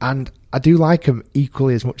 and I do like them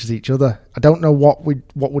equally as much as each other. I don't know what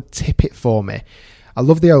would tip it for me. I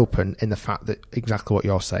love the Open in the fact that exactly what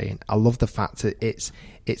you're saying. I love the fact that it's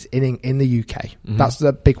in the UK. That's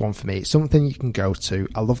the big one for me. It's something you can go to.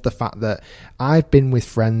 I love the fact that I've been with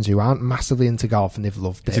friends who aren't massively into golf and they've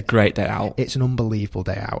loved it. It's a great day out. It's an unbelievable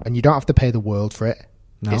day out, and you don't have to pay the world for it.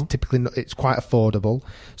 No. It's quite affordable.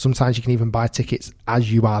 Sometimes you can even buy tickets as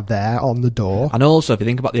you are there on the door. And also, if you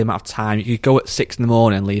think about the amount of time, you could go at 6 in the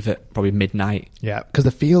morning and leave at probably midnight. Yeah, because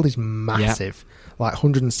the field is massive. Like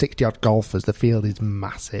 160 odd golfers, the field is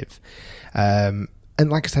massive. And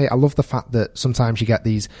like I say, I love the fact that sometimes you get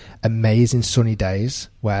these amazing sunny days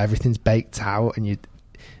where everything's baked out and you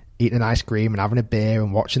eating an ice cream and having a beer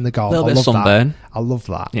and watching the golf. A little bit of sunburn. I love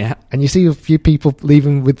that. Yeah. And you see a few people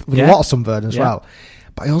leaving with a lot of sunburn as well.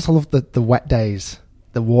 But I also love the wet days,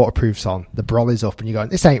 the waterproof's on, the brolly's up, and you're going,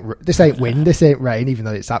 this ain't wind, this ain't rain, even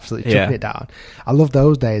though it's absolutely chucking it down. I love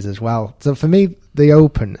those days as well. So for me, the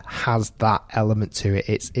Open has that element to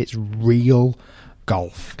it. It's real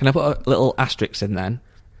golf. Can I put a little asterisk in then?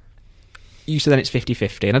 You said then it's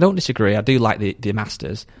 50-50, and I don't disagree. I do like the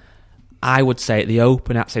Masters. I would say the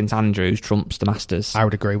Open at St Andrews trumps the Masters. I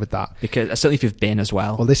would agree with that. Because certainly if you've been as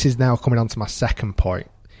well. Well, this is now coming on to my second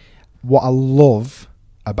point. What I love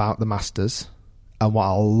about the Masters and what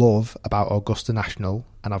I love about Augusta National,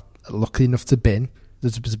 and I've lucky enough to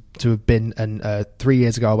have been, and 3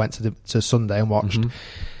 years ago I went to Sunday and watched.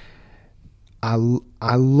 I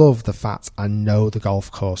love the fact I know the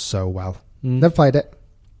golf course so well. Never played it,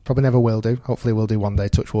 probably never will do. Hopefully we'll do one day,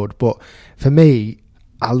 touch wood. But for me,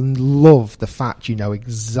 I love the fact you know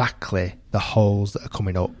exactly the holes that are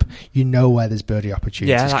coming up. You know where there's birdie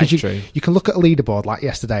opportunities. Yeah, that's true. You can look at a leaderboard like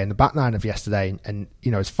yesterday, and the back nine of yesterday, and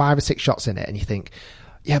you know, it's 5 or 6 shots in it, and you think,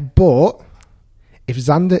 yeah, but if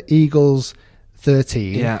Xander eagles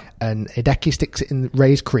 13 and Hideki sticks it in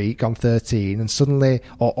Ray's Creek on 13 and suddenly,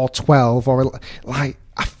 or 12, or like,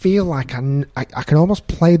 I feel like I can almost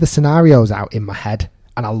play the scenarios out in my head.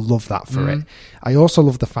 And I love that for it. I also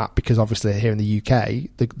love the fact, because obviously here in the UK,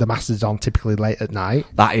 the Masters on typically late at night.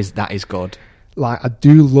 That is good. Like, I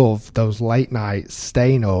do love those late nights,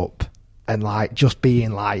 staying up and like just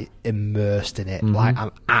being like immersed in it. Like,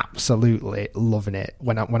 I'm absolutely loving it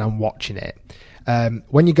when I'm watching it.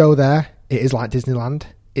 When you go there, it is like Disneyland.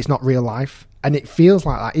 It's not real life, and it feels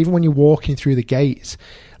like that even when you're walking through the gates.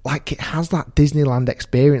 Like, it has that Disneyland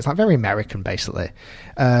experience, like very American, basically.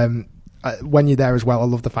 When you're there as well, I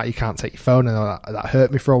love the fact you can't take your phone, and that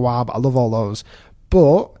hurt me for a while, but I love all those.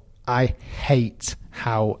 But I hate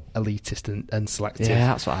how elitist and selective. Yeah,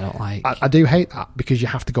 that's what I don't like. I do hate that, because you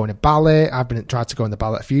have to go in a ballot. I've tried to go in the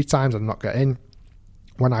ballot a few times and not get in.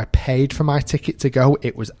 When I paid for my ticket to go,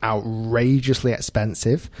 it was outrageously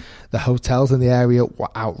expensive. The hotels in the area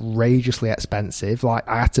were outrageously expensive. Like,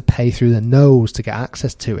 I had to pay through the nose to get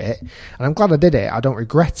access to it. And I'm glad I did it. I don't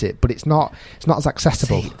regret it, but it's not as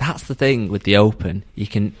accessible. See, that's the thing with the Open. You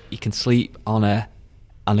can sleep on a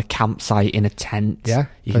campsite in a tent. Yeah.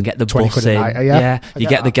 You can get the bus in. You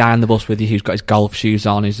get the guy on the bus with you who's got his golf shoes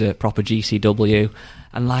on, who's a proper GCW.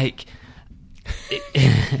 And like...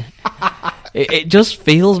 It just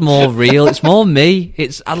feels more real. It's more me.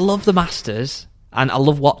 I love the Masters, and I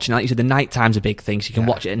love watching. Like you said, the night time's a big thing, so you can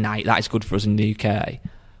watch it at night. That is good for us in the UK.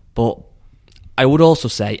 But I would also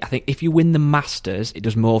say, I think if you win the Masters, it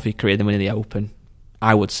does more for your career than winning the Open.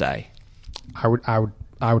 I would say. I would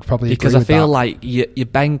probably because agree I with feel that. like your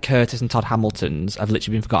Ben Curtis and Todd Hamiltons have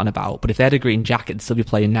literally been forgotten about. But if they had a green jacket, they'd still be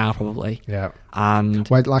playing now, probably. Yeah.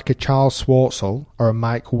 And like a Charles Schwartzel or a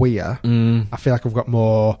Mike Weir, I feel like I've got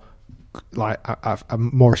more. Like, I've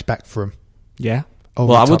more respect for him. Yeah.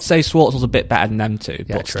 Well, I would say Schwartzel's a bit better than them two,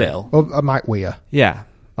 but true. still. Well, I might Weir. Yeah.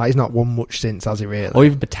 Like, he's not won much since, has he, really? Or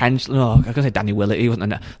even potentially... No, I was going to say Danny Willett. He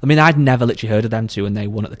wasn't... I mean, I'd never literally heard of them two when they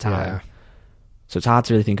won at the time. Yeah. So it's hard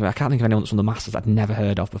to really think of... I can't think of anyone that's won the Masters I'd never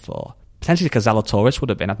heard of before. Potentially because Zalatoris would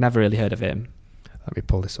have been. I'd never really heard of him. Let me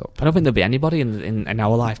pull this up. I don't think there'll be anybody in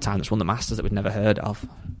our lifetime that's won the Masters that we'd never heard of.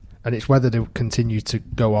 And it's whether they continue to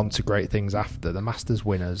go on to great things after. The Masters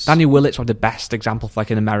winners. Daniel Willett's one of the best example for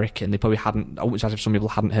like an American. They probably hadn't, I wouldn't say if some people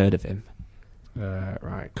hadn't heard of him. Right.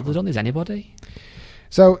 I don't think there's anybody.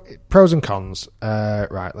 So, pros and cons.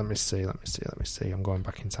 Right, let me see. I'm going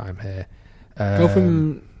back in time here. Go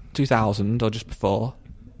from 2000 or just before.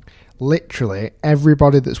 Literally,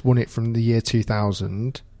 everybody that's won it from the year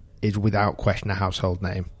 2000 is without question a household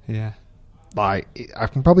name. Yeah. Like, I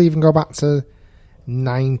can probably even go back to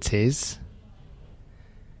 90s.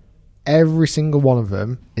 Every single one of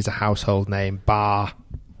them is a household name, bar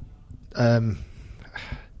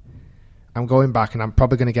I'm going back and I'm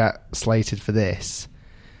probably going to get slated for this.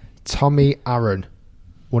 Tommy Aaron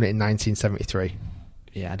won it in 1973.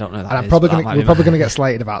 Yeah, I don't know that. And we're probably going to get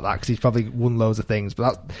slated about that because he's probably won loads of things.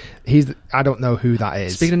 But I don't know who that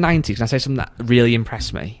is. Speaking of 90s, can I say something that really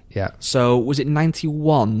impressed me? Yeah. So was it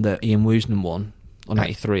 91 that Ian Woosnam won? Or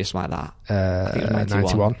 93 or something like that? I think it was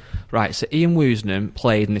 91. Right, so Ian Woosnam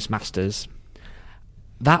played in this Masters.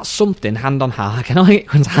 That's something, hand on heart. I know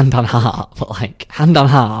it was hand on heart, but like, hand on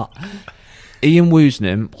heart. Ian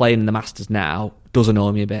Woosnam playing in the Masters now does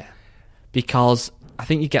annoy me a bit. Because I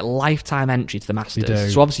think you get lifetime entry to the Masters. You do.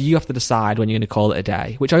 So obviously you have to decide when you're going to call it a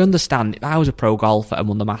day, which I understand. If I was a pro golfer and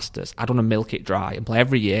won the Masters, I'd want to milk it dry and play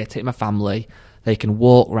every year, take my family. They can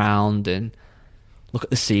walk round and look at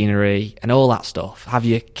the scenery and all that stuff. Have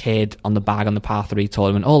your kid on the bag on the par 3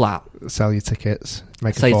 tournament, all that. Sell your tickets,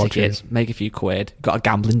 make Sell a your fortune. tickets, make a few quid. Got a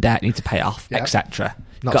gambling debt you need to pay off, Yeah. etc.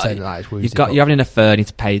 Not saying that is woozy. You're having an affair, you need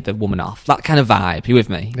to pay the woman off. That kind of vibe. You with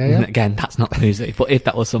me? Yeah, yeah. Again, that's not woozy, but if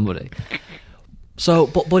that was somebody. So,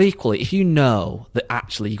 but equally, if you know that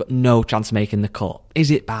actually you've got no chance of making the cut,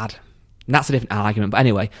 is it bad? And that's a different argument. But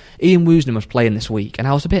anyway, Ian Woosnam was playing this week, and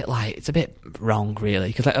I was a bit like, it's a bit wrong, really,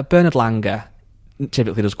 because like Bernard Langer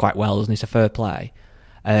typically does quite well, doesn't he? So fair play.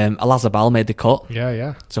 Alazabal made the cut.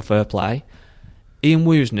 Yeah. So fair play. Ian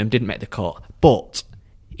Woosnam didn't make the cut, but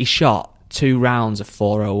he shot 2 rounds of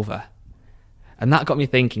 4 over. And that got me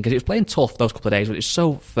thinking, because it was playing tough those couple of days, but it was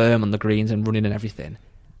so firm on the greens and running and everything.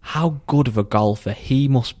 How good of a golfer he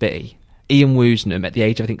must be, Ian Woosnam, at the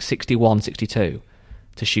age of, I think, 61, 62,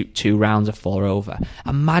 to shoot 2 rounds of 4 over.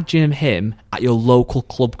 Imagine him at your local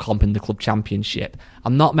club comp in the club championship.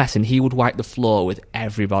 I'm not messing, he would wipe the floor with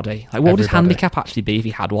everybody. Like, what would his handicap actually be if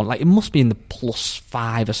he had one? Like, it must be in the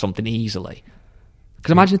 +5 or something easily.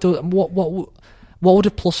 Because imagine what would a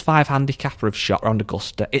 +5 handicapper have shot around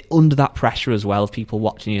Augusta under that pressure as well of people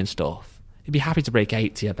watching you and stuff? He'd be happy to break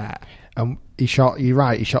 80, I bet. You're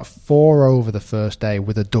right, he shot 4 over the first day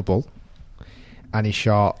with a double. And he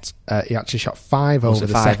actually shot 5 over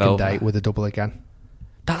the second day with a double again.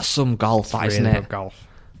 That's some golf, that, isn't really it? good golf.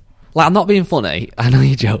 Like, I'm not being funny. I know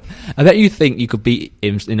you joke. I bet you think you could beat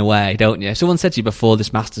him in a way, don't you? Someone said to you before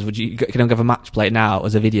this Masters, can I have a match play now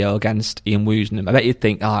as a video against Ian Woosnam? I bet you'd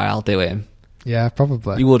think, I'll do him. Yeah,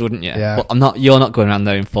 probably. You would, wouldn't you? Yeah. But you're not going around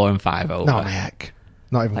there in 4 and 5 over. Not heck.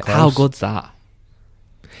 Not even like, close. how good's that?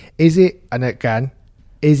 Is it, and again,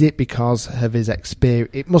 is it because of his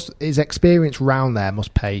experience? His experience round there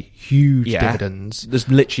must pay huge dividends. There's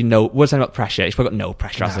literally what's about pressure? He's probably got no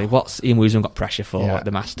pressure, has he? What's Ian Woosnam got pressure for at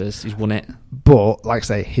the Masters? He's won it. But, like I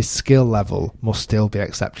say, his skill level must still be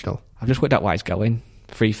exceptional. I've just worked out why he's going.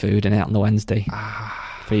 Free food and out on the Wednesday.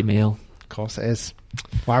 Free meal. Of course it is.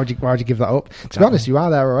 Why would you give that up? Exactly. To be honest, you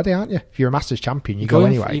are there already, aren't you? If you're a Masters champion, you go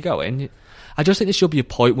anyway. You go in. I just think there should be a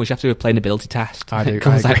point where you have to do a playing ability test. I do. It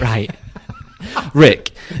comes like, right.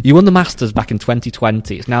 Rick, you won the Masters back in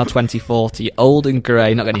 2020. It's now 2040. You're old and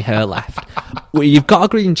grey, not got any hair left. Well, you've got a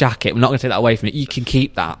green jacket. We're not going to take that away from you. You can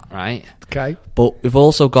keep that, right? Okay. But we've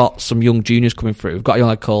also got some young juniors coming through. We've got a young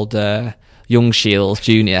lad called Young Shields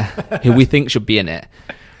Jr., who we think should be in it.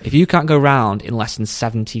 If you can't go round in less than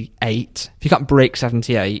 78, if you can't break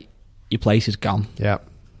 78, your place is gone. Yeah.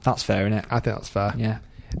 That's fair, isn't it? I think that's fair. Yeah.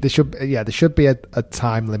 There should be a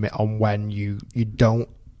time limit on when you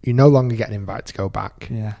no longer get an invite to go back.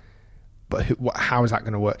 Yeah. But how is that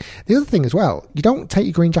going to work? The other thing as well, you don't take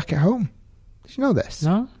your green jacket home. Did you know this?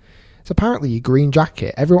 No. So apparently your green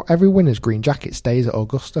jacket, every winner's green jacket stays at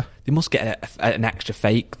Augusta. They must get an extra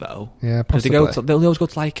fake though. Yeah, because possibly. they'll always go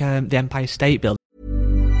to like the Empire State Building.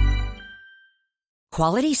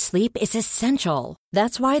 Quality sleep is essential.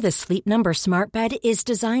 That's why the Sleep Number Smart Bed is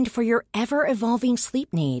designed for your ever-evolving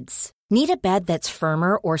sleep needs. Need a bed that's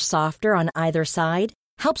firmer or softer on either side?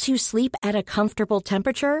 Helps you sleep at a comfortable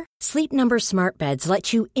temperature? Sleep Number Smart Beds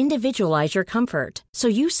let you individualize your comfort, so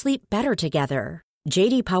you sleep better together.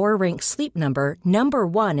 J.D. Power ranks Sleep Number number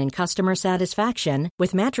 1 in customer satisfaction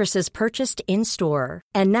with mattresses purchased in-store.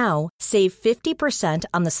 And now, save 50%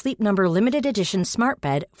 on the Sleep Number Limited Edition Smart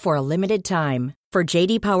Bed for a limited time. For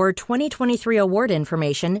JD Power 2023 award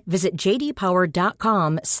information, visit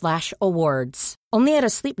jdpower.com/awards. Only at a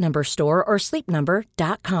Sleep Number store or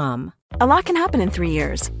sleepnumber.com. A lot can happen in 3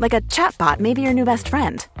 years, like a chatbot may be your new best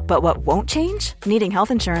friend. But what won't change? Needing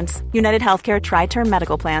health insurance. United Healthcare Tri-Term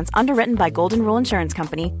Medical Plans, underwritten by Golden Rule Insurance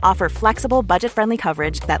Company, offer flexible, budget-friendly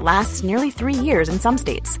coverage that lasts nearly 3 years in some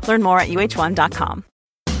states. Learn more at uh1.com.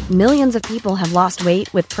 Millions of people have lost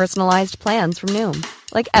weight with personalized plans from Noom.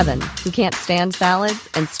 Like Evan, who can't stand salads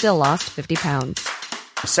and still lost 50 pounds.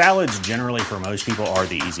 Salads generally for most people are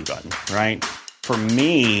the easy button, right? For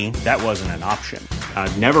me, that wasn't an option.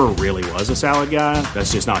 I never really was a salad guy.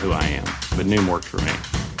 That's just not who I am. But Noom worked for me.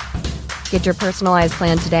 Get your personalized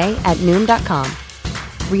plan today at Noom.com.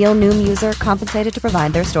 Real Noom user compensated to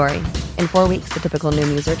provide their story. In 4 weeks, the typical Noom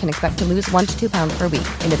user can expect to lose 1 to 2 pounds per week.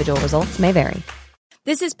 Individual results may vary.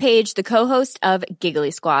 This is Paige, the co-host of Giggly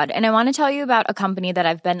Squad, and I want to tell you about a company that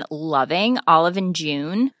I've been loving, Olive &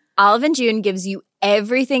 June. Olive & June gives you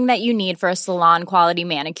everything that you need for a salon-quality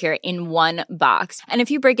manicure in one box. And if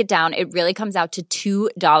you break it down, it really comes out to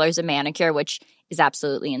 $2 a manicure, which is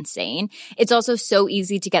absolutely insane. It's also so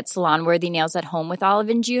easy to get salon-worthy nails at home with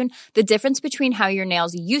Olive & June. The difference between how your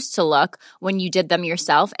nails used to look when you did them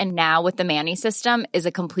yourself and now with the Mani system is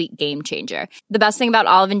a complete game changer. The best thing about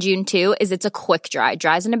Olive & June, too, is it's a quick dry.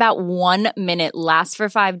 Dries in about 1 minute, lasts for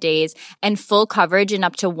 5 days, and full coverage in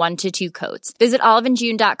up to 1 to 2 coats. Visit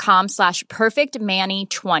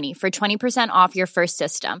oliveandjune.com/perfectmani20 for 20% off your first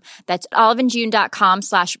system. That's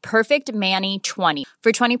oliveandjune.com/perfectmani20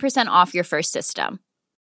 for 20% off your first system.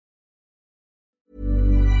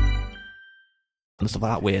 And stuff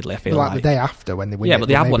like that, weirdly, I feel like the day after when they win. Yeah, but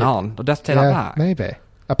they have one on. They'll have to take that back. Maybe.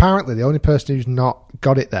 Apparently, the only person who's not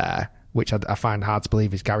got it there, which I find hard to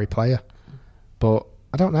believe, is Gary Player. But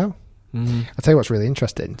I don't know. Mm-hmm. I'll tell you what's really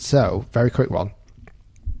interesting. So, very quick one.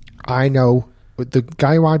 I know the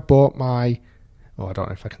guy who I bought my... Oh, I don't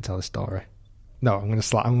know if I can tell this story. No, I'm going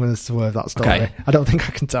to swerve that story. Okay. I don't think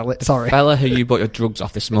I can tell it. Sorry. Fella who you bought your drugs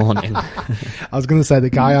off this morning. I was going to say the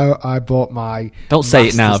guy I bought my... Don't say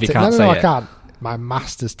it now if you can't say it. No, I can't. My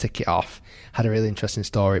master's ticket off had a really interesting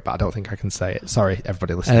story, but I don't think I can say it. Sorry,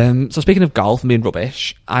 everybody listening. So speaking of golf and being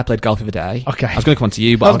rubbish, I played golf the other day. Okay. I was going to come on to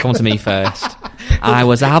you, but I'll come on to me first. I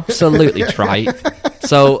was absolutely trite.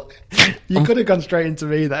 So... You could have gone straight into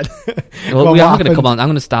me then. Well, we are going to come on. I'm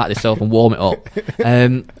going to start this off and warm it up.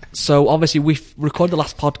 So obviously we recorded the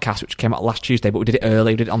last podcast, which came out last Tuesday, but we did it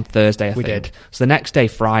early. We did it on Thursday, I think. We did. So the next day,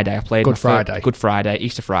 Friday, I played Good Friday,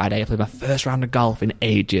 Easter Friday. I played my first round of golf in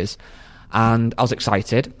ages, and I was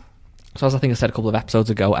excited. So as I think I said a couple of episodes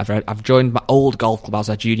ago, I've joined my old golf club I was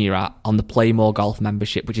a junior at on the Play More Golf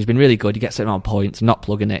membership, which has been really good. You get a certain amount of points. I'm not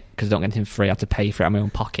plugging it because I don't get anything free. I have to pay for it out of my own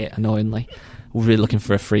pocket, annoyingly. We're really looking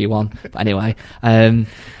for a free one. But anyway, and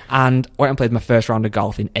I went and played my first round of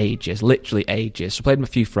golf in ages, literally ages. So I played with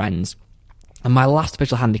a few friends, and my last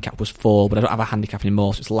official handicap was 4, but I don't have a handicap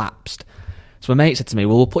anymore, so it's lapsed. So my mate said to me,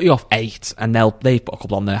 well, we'll put you off 8, and they've put a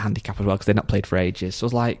couple on their handicap as well because they've not played for ages. So I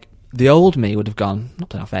was like, the old me would have gone, I'm not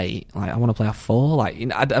playing off 8, like, I want to play off 4, like, you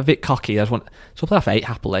know, I'm a bit cocky, so I play off 8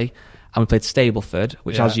 happily, and we played Stableford,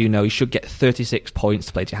 which, as you know, you should get 36 points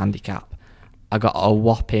to play to your handicap. I got a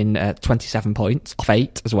whopping 27 points off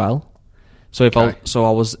 8 as well. So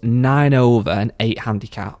I was 9 over and 8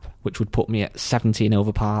 handicap, which would put me at 17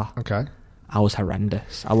 over par. Okay. I was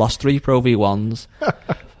horrendous. I lost 3 Pro V1s.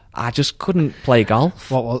 I just couldn't play golf.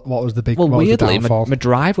 What was the big? Well, weirdly, my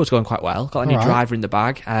drive was going quite well. Got a new driver in the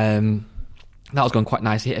bag. That was going quite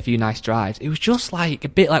nice. Hit a few nice drives. It was just like a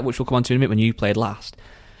bit like, which we'll come on to in a minute when you played last.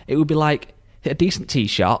 It would be like hit a decent tee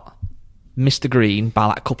shot, miss the green by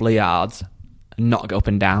like a couple of yards, and not go up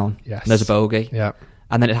and down. Yes. And there's a bogey. Yeah.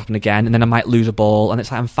 And then it happened again, and then I might lose a ball, and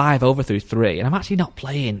it's like I'm 5 over through 3, and I'm actually not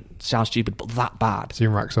playing, sounds stupid, but that bad.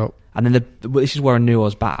 Soon racks up. And then this is where I knew I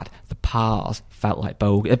was bad. The pars felt like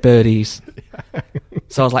birdies.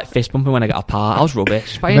 So I was like fist bumping when I got a par. I was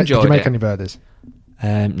rubbish, but I enjoyed it. Did you make any birdies?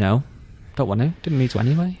 No. Don't want to. Didn't need to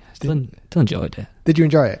anyway. Still enjoyed it. Did you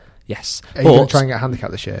enjoy it? Yes. Are you going to try and get a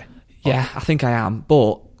handicap this year? Yeah, I think I am.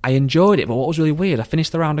 But I enjoyed it. But what was really weird, I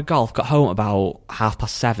finished the round of golf, got home about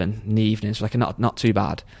 7:30 in the evening, so like not too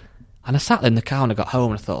bad. And I sat in the car and I got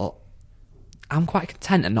home and I thought, I'm quite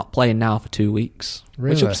content at not playing now for 2 weeks.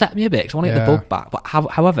 Really? Which upset me a bit because I want to get the bug back. But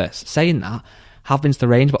however, saying that, I've been to the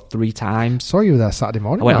range about 3 times. Saw you there Saturday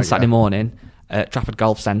morning. I went on Saturday morning at Trafford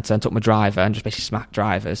Golf Centre and took my driver and just basically smacked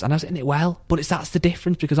drivers. And I was hitting it well. But that's the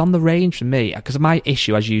difference because on the range for me, because my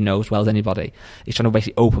issue, as you know as well as anybody, is trying to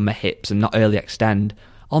basically open my hips and not early extend.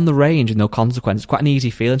 On the range with no consequence, it's quite an easy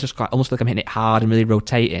feeling. It's just quite, almost like I'm hitting it hard and really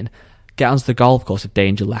rotating. Get onto the golf course with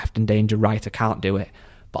danger left and danger right, I can't do it.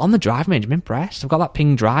 But on the driving range, I'm impressed. I've got that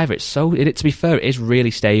Ping driver. To be fair, it is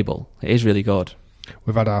really stable. It is really good.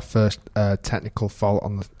 We've had our first technical fault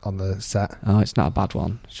on the set. Oh, it's not a bad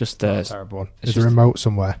one. It's just a terrible one. There's a remote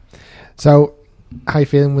somewhere. So, how you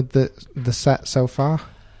feeling with the set so far?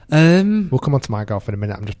 We'll come on to my golf in a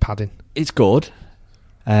minute. I'm just padding. It's good.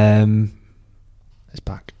 It's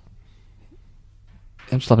back.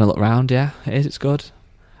 I'm just having a look around. Yeah, it is. It's good.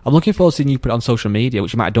 I'm looking forward to seeing you put it on social media,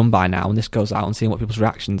 which you might have done by now when this goes out, and seeing what people's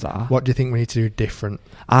reactions are. What do you think we need to do different?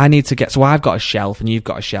 I need to get... So I've got a shelf and you've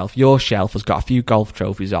got a shelf. Your shelf has got a few golf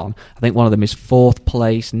trophies on. I think one of them is 4th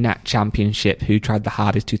place Net Championship, Who Tried the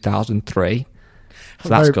Hardest 2003. So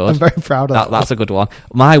that's good. I'm very proud of that. That's a good one.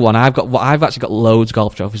 My one, I've actually got loads of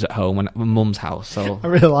golf trophies at home at my mum's house. So I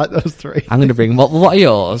really like those 3. I'm going to bring... What are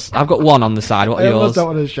yours? I've got one on the side. What are yours? I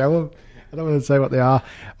don't want to show them. I don't want to say what they are.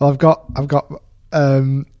 Well, I've got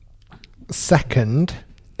second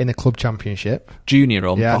in a club championship. Junior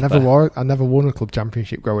or yeah, proper? I never won a club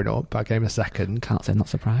championship growing up, but I came a second. Can't say I'm not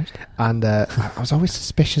surprised. And I was always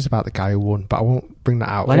suspicious about the guy who won, but I won't bring that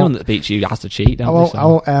out. Well, anyone that beats you has to cheat, I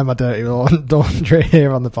won't air my dirty laundry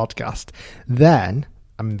here on the podcast. Then,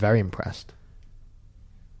 I'm very impressed.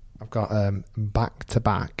 I've got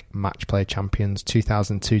back-to-back match play champions,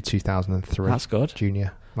 2002-2003. That's good.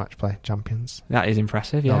 Junior match play champions. That is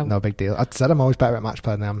impressive, yeah. No big deal. I said I'm always better at match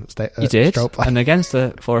play than I am you did, stroke play. And against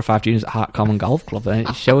the 4 or 5 juniors at Hart Common Golf Club, then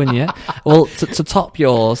it's showing you. Well, to top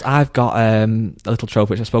yours, I've got a little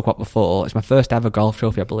trophy which I spoke about before. It's my first ever golf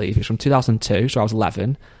trophy, I believe. It's from 2002, so I was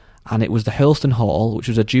 11, and it was the Hurlston Hall, which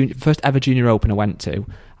was a first ever junior open I went to,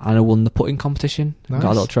 and I won the putting competition. Nice.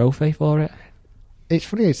 Got a little trophy for it. It's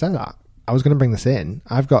funny you said that. I was going to bring this in.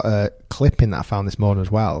 I've got a clip in that I found this morning as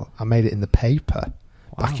well. I made it in the paper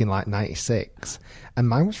back in like 96, and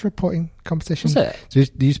mine was for a putting competition. Was it? So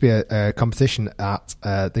there used to be a competition at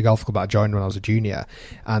the golf club that I joined when I was a junior,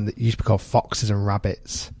 and it used to be called Foxes and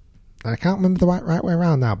Rabbits. And I can't remember the right way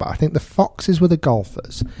around now, but I think the Foxes were the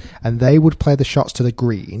golfers, and they would play the shots to the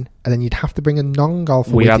green, and then you'd have to bring a non-golfer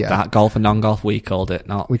with you. We had that, golf and non-golf, we called it.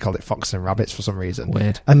 We called it Foxes and Rabbits for some reason.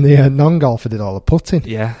 Weird. And the non-golfer did all the putting.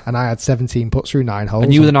 Yeah. And I had 17 putts through 9 holes.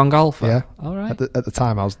 And you were the non-golfer? Yeah. All right. At the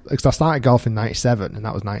time, because I started golf in 97, and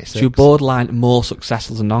that was 96. So you're borderline more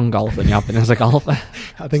successful as a non-golfer than you have been as a golfer.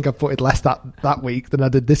 I think I putted less that week than I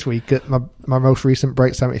did this week at my most recent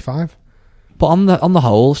break 75. But on the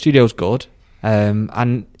whole, studio's good.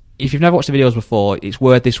 And if you've never watched the videos before, it's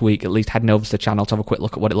worth this week at least heading over to the channel to have a quick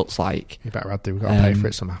look at what it looks like. You better have to. We've got to pay for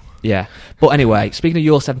it somehow. Yeah. But anyway, speaking of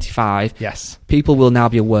Your 75, yes, people will now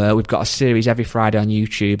be aware we've got a series every Friday on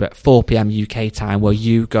YouTube at 4 p.m. UK time where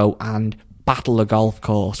you go and battle a golf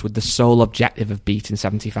course with the sole objective of beating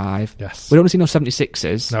 75. Yes. We don't want to see no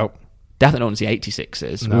 76s. No. Definitely don't want to see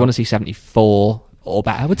 86s. No. We want to see 74 or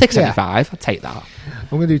better. We'll take 75. I'd take that.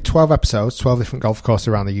 I'm going to do 12 episodes, 12 different golf courses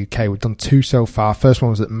around the UK. We've done 2 so far. First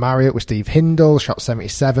one was at Marriott with Steve Hindle, shot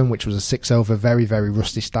 77, which was a 6-over, very, very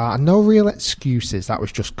rusty start. And no real excuses. That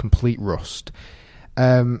was just complete rust.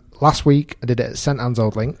 Last week, I did it at St Anne's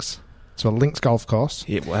Old Links. So a links golf course.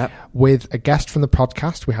 Yep. With a guest from the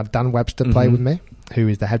podcast. We had Dan Webster play with me, who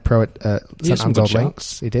is the head pro at St Anne's Old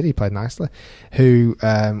Links. He did. He played nicely. Who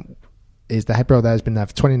is the head pro there, has been there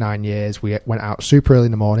for 29 years. We went out super early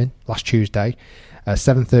in the morning, last Tuesday,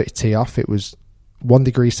 7:30 tee off. It was 1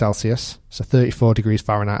 degree Celsius, so 34 degrees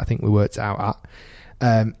Fahrenheit, I think we worked it out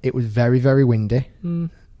at. It was very, very windy.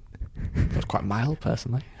 It was quite mild,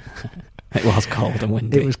 personally. It was cold and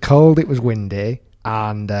windy. It was cold, it was windy,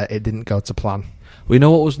 and it didn't go to plan. Well, you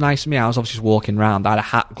know what was nice for me? I was obviously just walking around. I had a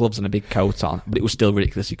hat, gloves, and a big coat on, but it was still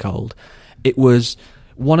ridiculously cold. It was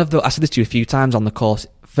one of the... I said this to you a few times on the course.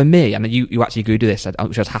 For me, and you actually agreed to this, which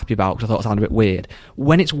I was happy about because I thought it sounded a bit weird,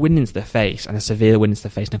 when it's wind into the face, and a severe wind into the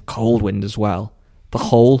face, and a cold wind as well, the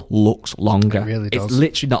hole looks longer. It really does. It's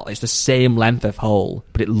literally not... It's the same length of hole,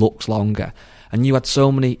 but it looks longer. And you had so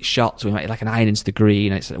many shots where you made like an iron into the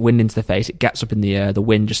green, and it's wind into the face, it gets up in the air, the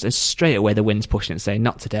wind just... straight away the wind's pushing it, saying,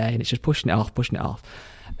 not today, and it's just pushing it off.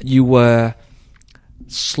 You were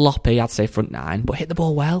sloppy, I'd say front nine, but hit the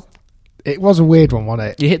ball well. It was a weird one,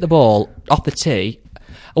 wasn't it? You hit the ball off the tee.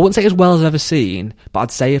 I wouldn't say as well as I've ever seen, but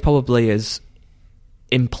I'd say probably as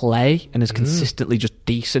in play and as consistently just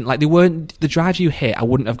decent. Like, they weren't... The drives you hit, I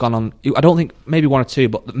wouldn't have gone on... I don't think... Maybe 1 or 2,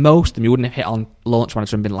 but most of them you wouldn't have hit on launch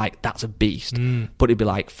monitor and been like, that's a beast. But it'd be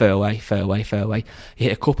like, fairway. You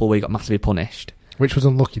hit a couple where you got massively punished. Which was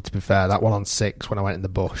unlucky, to be fair. That one on 6 when I went in the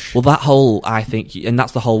bush. Well, that hole, I think, and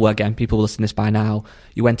that's the hole where, again, people will listen to this by now,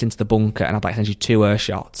 you went into the bunker and I'd like to send you 2 air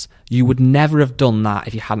shots. You would never have done that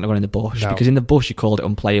if you hadn't gone in the bush, because in the bush you called it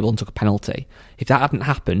unplayable and took a penalty. If that hadn't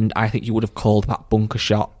happened, I think you would have called that bunker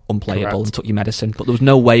shot unplayable and took your medicine. But there was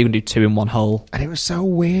no way you could do 2 in 1 hole. And it was so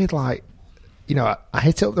weird, like, you know, I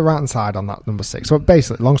hit it up the right-hand side on that number 6. So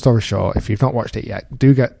basically, long story short, if you've not watched it yet,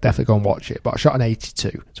 definitely go and watch it. But I shot an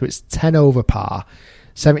 82, so it's 10 over par.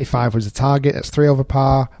 75 was the target, that's 3 over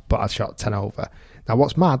par, but I shot 10 over. Now,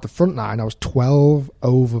 what's mad, the front 9, I was 12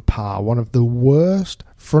 over par. One of the worst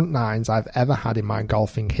front 9s I've ever had in my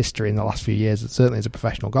golfing history in the last few years, certainly as a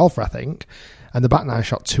professional golfer, I think. And the back 9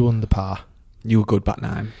 shot 2 under par. You were good back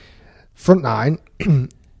 9. Front 9,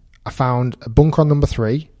 I found a bunker on number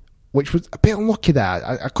 3, which was a bit unlucky there.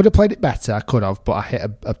 I could have played it better, I could have, but I hit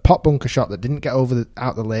a pot bunker shot that didn't get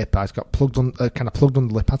out the lip. I got plugged on, kind of plugged on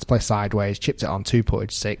the lip. I had to play sideways, chipped it on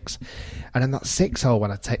 2-putted 6. And then that 6 hole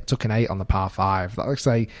when I took an 8 on the par 5, that looks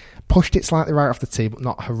like pushed it slightly right off the tee, but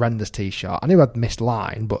not a horrendous tee shot. I knew I'd missed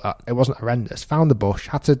line, but it wasn't horrendous. Found the bush,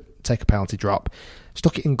 had to take a penalty drop,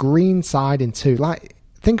 stuck it in green side in 2. Like,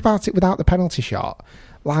 think about it without the penalty shot.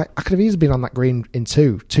 Like, I could have easily been on that green in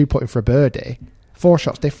 2 putting for a birdie. 4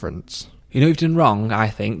 shots difference. You know what you've done wrong, I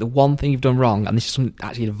think? The one thing you've done wrong, and this is some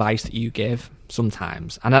actually advice that you give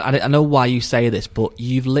sometimes, and I know why you say this, but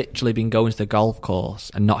you've literally been going to the golf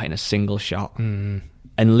course and not hitting a single shot. And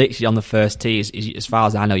literally on the first tee is, as far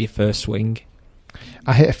as I know, your first swing.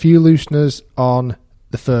 I hit a few looseners on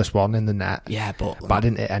the first one in the net. Yeah, but I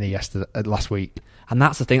didn't hit any last week. And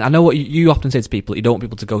that's the thing. I know what you often say to people. You don't want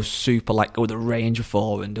people to go super, like, go with the range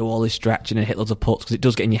before and do all this stretching and hit loads of putts, because it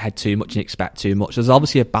does get in your head too much and you expect too much. There's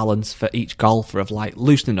obviously a balance for each golfer of, like,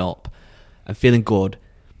 loosening up and feeling good,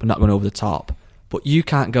 but not going over the top. But you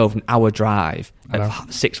can't go for an hour drive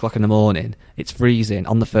at 6 o'clock in the morning. It's freezing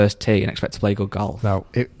on the first tee and expect to play good golf. No.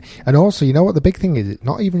 And also, you know what the big thing is? It's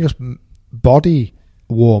not even just body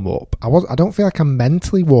warm up. I don't feel like I'm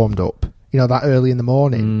mentally warmed up, you know, that early in the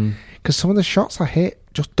morning. Because some of the shots I hit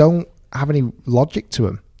just don't have any logic to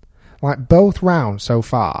them. Like, both rounds so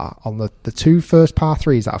far, on the 2 first par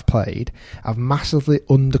 3s that I've played, I've massively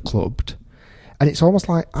underclubbed. And it's almost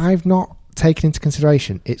like I've not taken into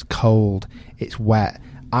consideration it's cold, it's wet,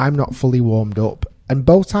 I'm not fully warmed up. And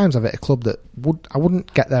both times I've hit a club that I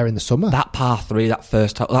wouldn't get there in the summer. That par 3, that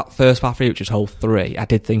first par 3, which was hole 3, I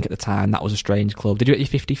did think at the time that was a strange club. Did you hit your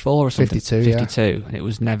 54 or something? 52, yeah. And it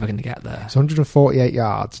was never going to get there. It's 148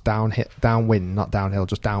 yards downwind, not downhill,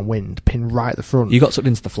 just downwind, pin right at the front. You got sucked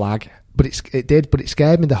into the flag. But it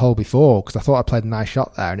scared me the hole before, because I thought I played a nice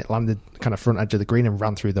shot there and it landed kind of front edge of the green and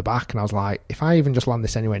ran through the back, and I was like, if I even just land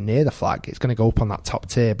this anywhere near the flag, it's going to go up on that top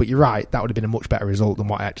tier. But you're right, that would have been a much better result than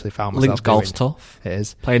what I actually found myself Links golf's tough. It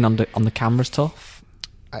is. Playing on the camera's tough.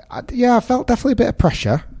 I felt definitely a bit of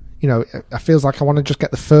pressure. You know, it feels like I want to just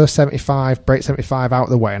get the first 75, break 75 out of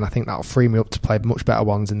the way, and I think that'll free me up to play much better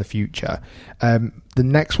ones in the future. The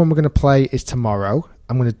next one we're going to play is tomorrow.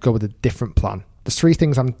 I'm going to go with a different plan. There's 3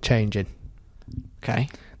 things I'm changing. Okay.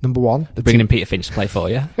 Number 1. Bringing in Peter Finch to play for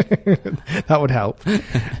you. That would help.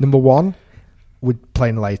 Number 1, we're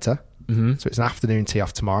playing later. Mm-hmm. So it's an afternoon tee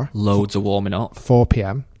off tomorrow. Loads of warming up. 4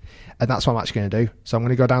 p.m. And that's what I'm actually going to do. So I'm going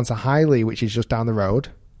to go down to Highley, which is just down the road.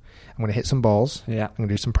 I'm going to hit some balls. Yeah. I'm going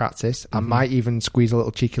to do some practice. I might even squeeze a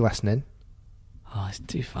little cheeky lesson in. Oh, it's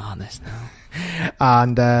too far this now.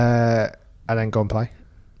 And then go and play.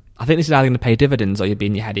 I think this is either going to pay dividends or you'll be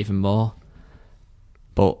in your head even more.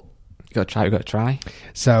 But we've got to try.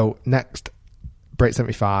 So next, Break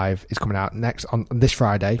 75 is coming out next on this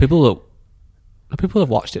Friday. People have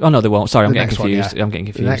watched it. Oh, no, they won't. Sorry, I'm getting confused. I'm getting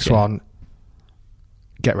confused. The next one,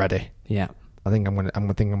 get ready. Yeah. I think I'm going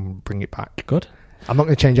to bring it back. Good. I'm not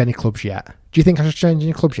going to change any clubs yet. Do you think I should change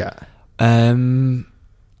any clubs yet?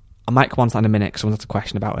 I might come on to that in a minute because someone has a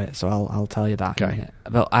question about it, so I'll tell you that in a minute.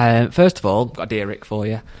 But first of all, got a Dear Rick for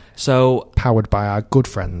you. So, powered by our good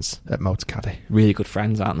friends at MotorCaddy. Really good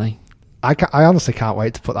friends, aren't they? I honestly can't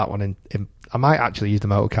wait to put that one in. I might actually use the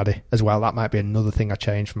MotorCaddy as well. That might be another thing I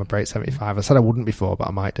change from a Break 75. I said I wouldn't before, but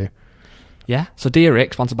I might do. Yeah. So Dear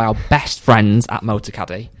Rick, sponsored by our best friends at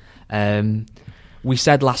MotorCaddy. We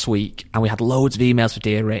said last week, and we had loads of emails for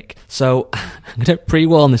Dear Rick. So I'm going to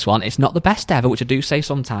pre-warn this one. It's not the best ever, which I do say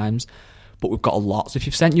sometimes, but we've got a lot. So if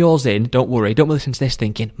you've sent yours in, don't worry. Don't listen to this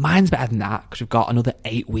thinking, mine's better than that, because we've got another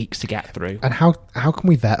 8 weeks to get through. And how can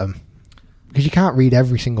we vet them? Because you can't read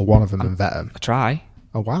every single one of them and vet them. I try.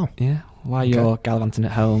 Oh, wow. Yeah. While you're gallivanting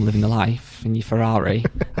at home, living the life in your Ferrari,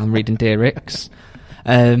 I'm reading Dear Rick's.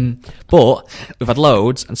 But we've had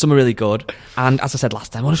loads, and some are really good. And as I said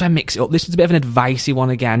last time, I want to try and mix it up. This is a bit of an advicey one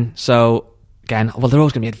again. So again, well, they're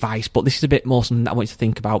always going to be advice, but this is a bit more something that I want you to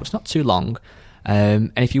think about. It's not too long.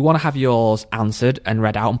 And if you want to have yours answered and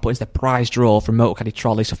read out and put into the prize draw for a Motor Caddy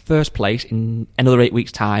trolley, so first place in another 8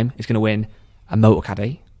 weeks' time is going to win a Motor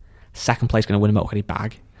Caddy. Second place is going to win a Motor Caddy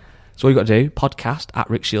bag. So what you've got to do,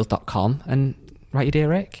 podcast@rickshields.com and write your dear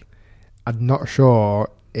Rick. I'm not sure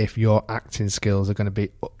if your acting skills are going to be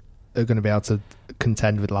able to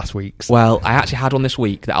contend with last week's. Well, I actually had one this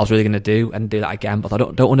week that I was really going to do that again, but I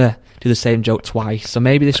don't want to do the same joke twice. So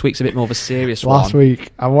maybe this week's a bit more of a serious one. Last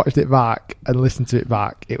week, I watched it back and listened to it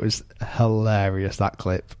back. It was hilarious, that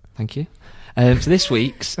clip. Thank you. So this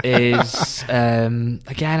week's is again.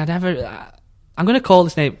 I'm going to call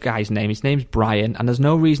this guy's name. His name's Brian, and there's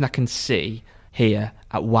no reason I can see here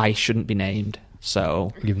at why he shouldn't be named.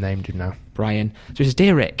 So you've named him now, Brian. So he says,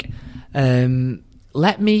 "Dear Rick,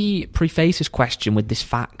 let me preface this question with this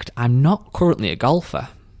fact: I'm not currently a golfer."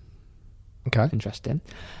 Okay, interesting.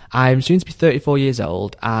 I'm soon to be 34 years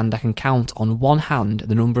old, and I can count on one hand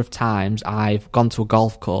the number of times I've gone to a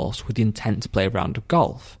golf course with the intent to play a round of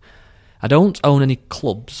golf. I don't own any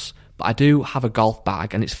clubs, but I do have a golf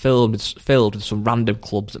bag, and it's filled with some random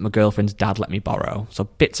clubs that my girlfriend's dad let me borrow. So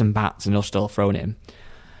bits and bats, and they're still thrown in.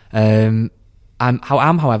 I'm,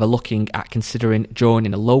 however, looking at considering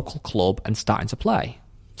joining a local club and starting to play.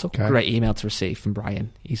 So great email to receive from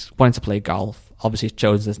Brian. He's wanting to play golf. Obviously, he's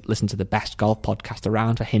chosen to listen to the best golf podcast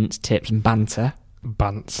around for hints, tips, and banter.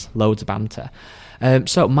 Loads of banter.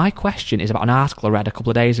 So my question is about an article I read a couple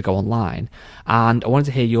of days ago online, and I wanted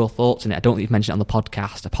to hear your thoughts on it. I don't think you've mentioned it on the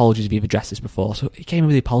podcast. Apologies if you've addressed this before. So he came in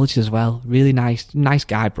with the apologies as well. Really nice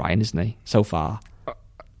guy, Brian, isn't he, so far?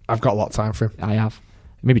 I've got a lot of time for him. I have.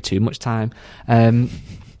 Maybe too much time.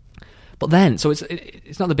 But then, so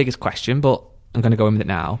it's not the biggest question, but I'm going to go in with it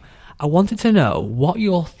now. I wanted to know what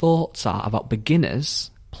your thoughts are about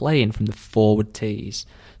beginners playing from the forward tees.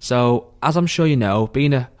 So, as I'm sure you know,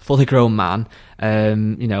 being a fully grown man,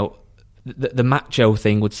 the macho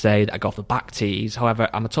thing would say that I go off the back tees. However,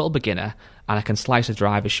 I'm a total beginner and I can slice a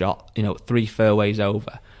driver shot, 3 fairways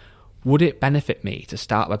over. Would it benefit me to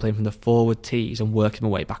start by playing from the forward tees and working my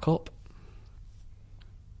way back up?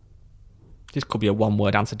 This could be a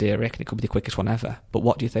one-word answer, dear Rick, and it could be the quickest one ever. But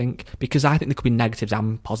what do you think? Because I think there could be negatives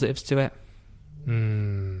and positives to it. Let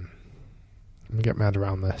me get my head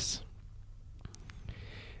around this.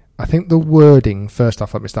 I think the wording, first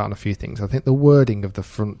off, let me start on a few things. I think the wording of the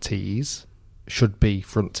front tees should be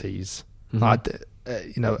front tees.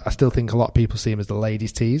 Mm-hmm. I still think a lot of people see them as the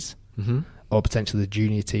ladies' tees. Mm-hmm. Or potentially the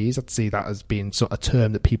junior tees. I'd see that as being sort of a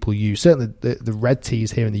term that people use. Certainly the red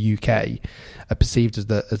tees here in the UK are perceived as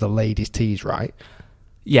the ladies' tees, right?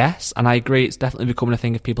 Yes, and I agree. It's definitely becoming a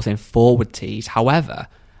thing of people saying forward tees. However,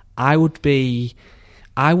 I would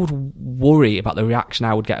worry about the reaction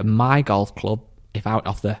I would get at my golf club if I went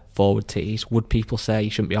off the forward tees. Would people say you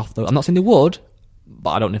shouldn't be off those? I'm not saying they would, but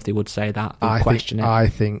I don't know if they would say that. I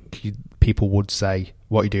think people would say,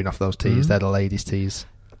 what are you doing off those tees? Mm-hmm. They're the ladies' tees.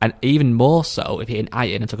 And even more so if you hit an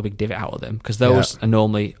iron and took a big divot out of them, because those are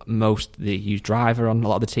normally they use driver on a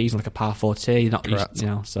lot of the tees, like a par 4 tee. Not used,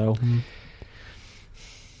 so.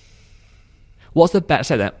 What's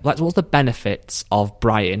the benefits of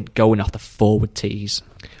Brian going off the forward tees?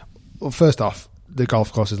 Well, first off, the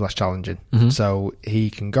golf course is less challenging, so he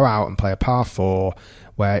can go out and play a par 4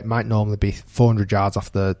 where it might normally be 400 yards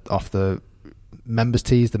off the members'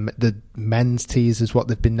 tees. The men's tees is what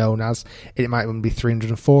they've been known as. It might even be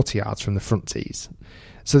 340 yards from the front tees.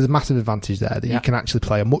 So there's a massive advantage there that you can actually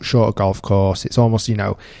play a much shorter golf course. It's almost,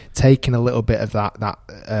 taking a little bit of that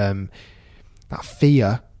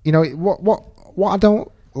fear. What I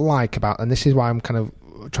don't like about, and this is why I'm kind of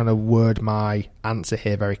trying to word my answer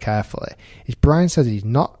here very carefully, is Brian says he's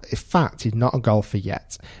not a golfer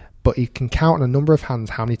yet. But he can count on a number of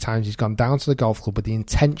hands how many times he's gone down to the golf club with the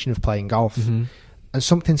intention of playing golf, and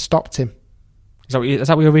something stopped him. Is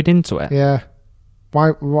that what you're reading into it? Yeah.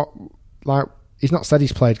 Why? What? Like, he's not said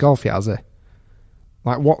he's played golf yet, has he?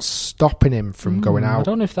 Like, what's stopping him from going out? I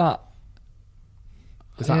don't know if that.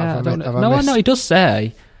 Is that? I don't know. No, I know he does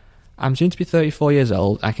say, "I'm soon to be 34 years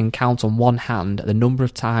old. I can count on one hand the number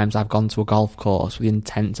of times I've gone to a golf course with the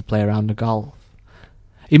intent to play around a golf."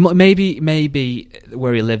 Maybe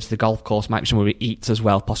where he lives, the golf course might be somewhere he eats as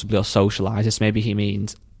well, possibly, or socialises. Maybe he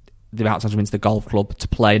means the amount of times he went to the golf club to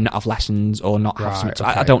play, not have lessons, or not have some. Okay.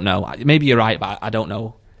 I don't know. Maybe you're right, but I don't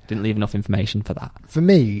know. Didn't leave enough information for that. For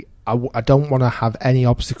me, I don't want to have any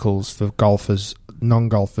obstacles for golfers,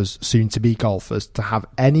 non-golfers, soon-to-be golfers, to have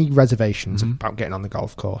any reservations about getting on the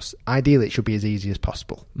golf course. Ideally, it should be as easy as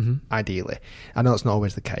possible. Ideally. I know it's not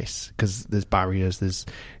always the case, because there's barriers, there's,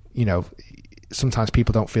 sometimes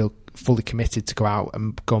people don't feel fully committed to go out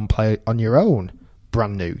and go and play on your own,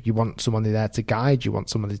 brand new. You want somebody there to guide. You want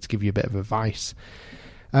somebody to give you a bit of advice.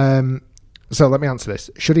 So let me answer this.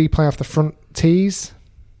 Should he play off the front tees?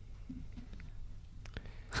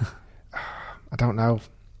 I don't know.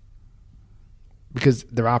 Because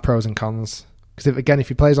there are pros and cons. Because if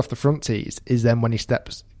he plays off the front tees, is then when he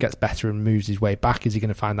gets better and moves his way back, is he going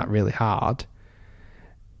to find that really hard?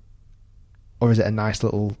 Or is it a nice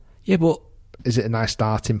little... Yeah, but... Is it a nice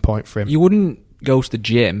starting point for him? You wouldn't go to the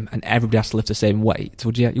gym and everybody has to lift the same weight,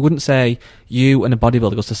 would you? You wouldn't say you and a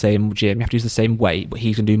bodybuilder goes to the same gym, you have to use the same weight, but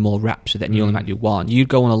he's going to do more reps with it and you only might do one. You'd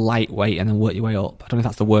go on a lightweight and then work your way up. I don't know if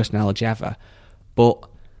that's the worst analogy ever, but...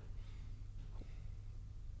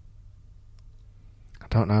 I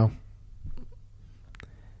don't know.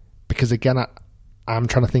 Because again, I'm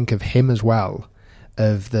trying to think of him as well,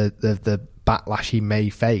 of the backlash he may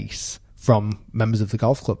face from members of the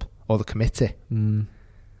golf club or the committee.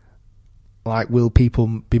 Like, will people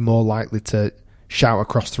be more likely to shout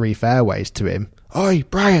across 3 fairways to him, "Oi,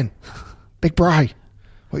 Brian, Big Bri,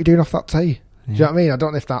 what are you doing off that tee?" Do you know what I mean? I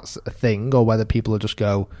don't know if that's a thing or whether people will just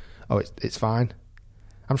go, "Oh, it's fine."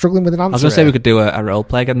 I'm struggling with an answer. I was going to say we could do a role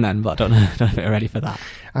play again then, but I don't know if we're ready for that.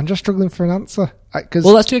 I'm just struggling for an answer.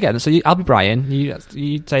 Well, let's do it again. So I'll be Brian. You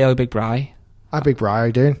say, "Oh, Big Bri." Hi, Big Bri. How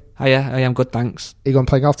you doing? Oh, yeah, I'm good, thanks. Are you going to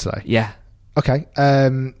play golf today? Yeah. Okay.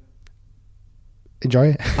 Enjoy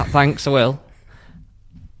it. Thanks, I will.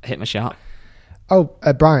 Hit my shot. Oh,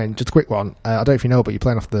 Brian, just a quick one. I don't know if you know, but you're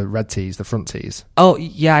playing off the red tees, the front tees. Oh,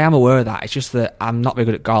 yeah, I am aware of that. It's just that I'm not very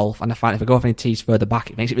good at golf, and I find if I go off any tees further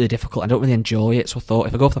back, it makes it really difficult. I don't really enjoy it, so I thought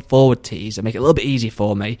if I go off the forward tees and make it a little bit easier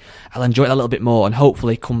for me, I'll enjoy it a little bit more and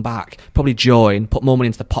hopefully come back, probably join, put more money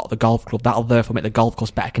into the pot of the golf club. That'll therefore make the golf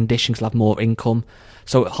course better condition because I'll have more income.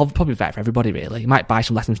 So it'll probably be better for everybody, really. You might buy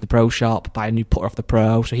some lessons in the pro shop, buy a new putter off the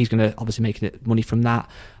pro, so he's going to obviously make money from that.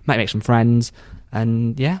 Might make some friends,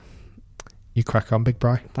 and yeah. You crack on, Big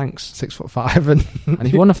Bri. Thanks. 6'5", and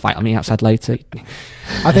if you want to fight on me outside later,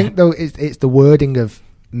 I think though it's the wording of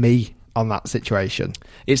me on that situation.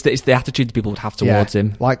 It's the attitude that people would have towards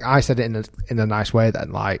him. Like I said it in a nice way.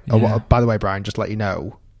 Then, like, oh, well, by the way, Brian, just to let you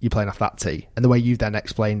know, you're playing off that tee, and the way you then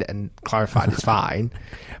explained it and clarified it's fine.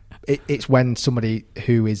 It's when somebody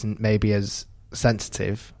who isn't maybe as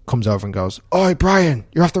sensitive comes over and goes, "Oi, Brian,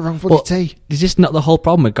 you're off the wrong bloody tee." Is this not the whole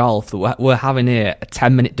problem with golf, that we're having here a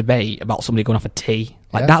 10-minute debate about somebody going off a tee?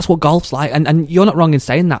 Like, that's what golf's like, and you're not wrong in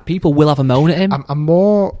saying that. People will have a moan at him. I'm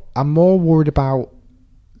more worried about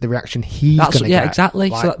the reaction he's going to get. Yeah,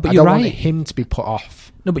 exactly. Like, but you're right. I don't want him to be put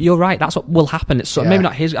off. No, but you're right. That's what will happen. It's maybe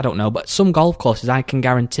not his, I don't know, but some golf courses, I can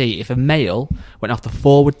guarantee, if a male went off the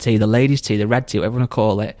forward tee, the ladies' tee, the red tee, whatever you want to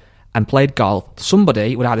call it, and played golf,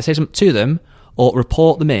 somebody would either say something to them or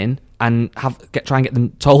report them in and try and get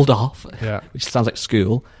them told off, which sounds like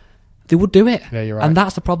school. They would do it. Yeah, you're right. And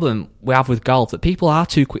that's the problem we have with golf, that people are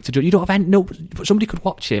too quick to do it. You don't have somebody could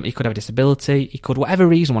watch him, he could have a disability, he could, whatever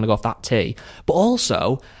reason, want to go off that tee. But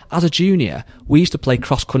also, as a junior, we used to play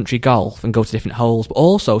cross-country golf and go to different holes, but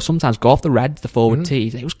also sometimes go off the reds, the forward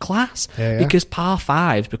tees. It was class. Because par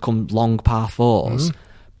 5s become long par 4s.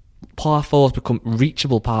 Par 4s become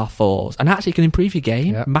reachable par 4s, and actually can improve your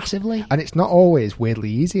game massively. And it's not always weirdly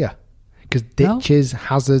easier, because ditches,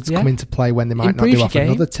 hazards come into play when they might not do off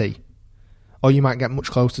another tee, or you might get much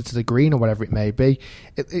closer to the green or whatever it may be.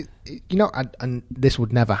 And this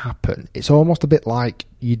would never happen. It's almost a bit like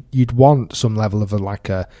you'd want some level of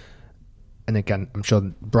and again, I'm sure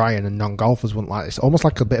Brian and non-golfers wouldn't like this, almost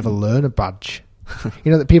like a bit of a learner badge.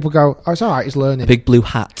 That people go, "Oh, it's all right, he's learning." Big blue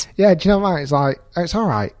hat. Yeah, do you know what? It's like, it's all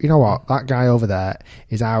right. You know what? That guy over there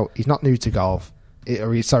is out. He's not new to golf.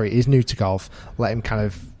 He's new to golf. Let him kind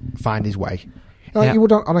of find his way. You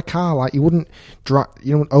would on a car, like you wouldn't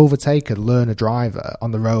overtake a learner driver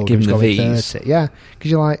on the road. Give him the going V's. 30. Yeah,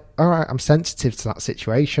 because you're like, all right, I'm sensitive to that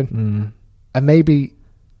situation, and maybe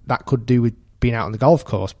that could do with being out on the golf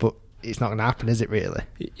course, but it's not going to happen, is it really?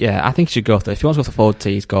 Yeah, I think you should go for it. If you want to go for the forward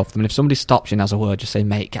tees, go for them. And if somebody stops you and has a word, just say,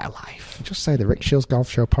 "Mate, get a life." Just say the Rick Shields Golf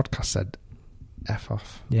Show podcast said F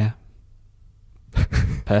off. Yeah.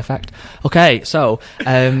 Perfect. Okay, so...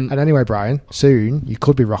 and anyway, Brian, soon you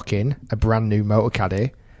could be rocking a brand new motor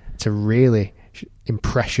caddy to really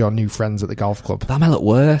impress your new friends at the golf club. That might look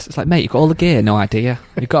worse. It's like, mate, you've got all the gear, no idea.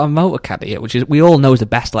 You've got a motor caddy, which is we all know is the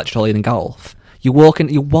best electric trolley in golf. You're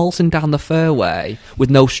waltzing down the fairway with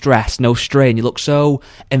no stress, no strain. You look so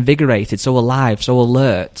invigorated, so alive, so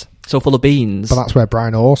alert, so full of beans. But that's where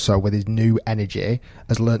Brian also, with his new energy,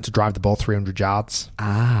 has learnt to drive the ball 300 yards.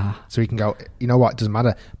 So he can go, you know what, it doesn't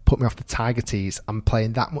matter. Put me off the Tiger tees. I'm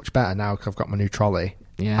playing that much better now because I've got my new trolley.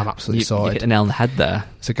 I'm absolutely sorted. You hit the nail on the head there.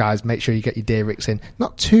 So guys, make sure you get your deer ricks in.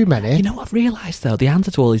 Not too many. You know what I've realised though? The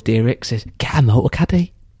answer to all these deer ricks is get a motor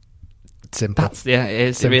caddy. Simple.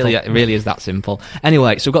 It really is that simple.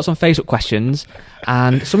 Anyway, so we've got some Facebook questions,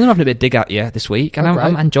 and some of them having a bit of dig at you this week, and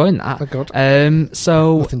I'm enjoying that. Oh, good.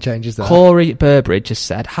 So nothing changes there. Corey Burbridge has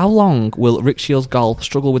said, how long will Rick Shields Golf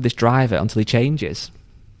struggle with this driver until he changes?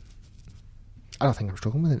 I don't think I'm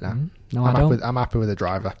struggling with it now. No, I don't. I'm happy with the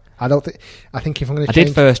driver. I think if I'm going to change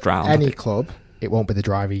did first round. any club, it won't be the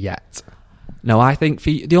driver yet. No, I think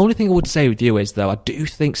the only thing I would say with you is, though, I do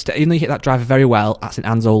think, even though you hit that driver very well at St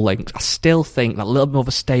Anne's Old Links, I still think that a little bit more of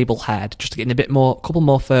a stable head, just getting a couple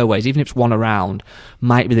more fairways, even if it's one around,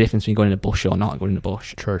 might be the difference between going in a bush or not going in a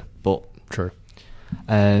bush. True. This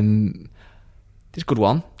is a good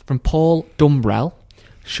one from Paul Dumbrell.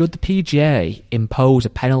 Should the PGA impose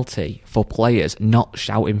a penalty for players not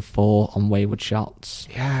shouting for on wayward shots?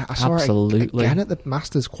 Yeah, I saw absolutely. it again at the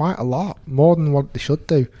Masters quite a lot, more than what they should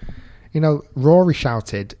do. You know, Rory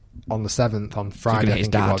shouted on the 7th on Friday, I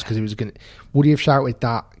think it was, because he was going to... Would he have shouted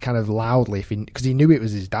that kind of loudly because he knew it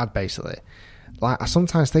was his dad, basically? Like, I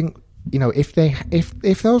sometimes think, you know, if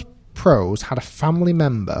those pros had a family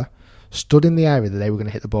member stood in the area that they were going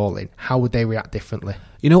to hit the ball in, how would they react differently?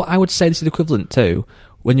 You know what I would say this is equivalent to?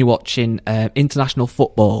 When you're watching international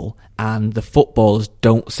football and the footballers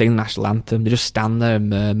don't sing the national anthem, they just stand there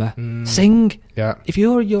and murmur. Sing. Yeah. If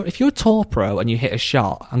you're a tour pro and you hit a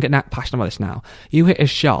shot, I'm getting passionate about this now. You hit a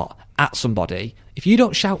shot at somebody. If you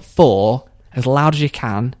don't shout for as loud as you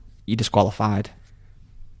can, you're disqualified.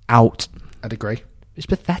 Out. I'd agree. It's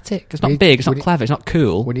pathetic. It's not big. It's not clever. It's not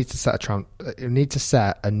cool. We need to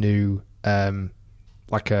set a new.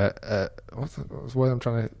 What's the word I'm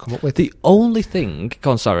trying to come up with? The only thing...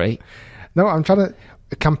 Go on, sorry. No, I'm trying to...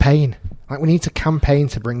 A campaign. Like, we need to campaign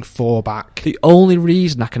to bring 4 back. The only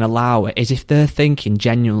reason I can allow it is if they're thinking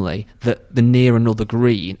genuinely that they're near another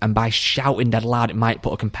green, and by shouting dead loud it might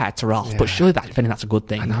put a competitor off. Yeah. But surely that's a good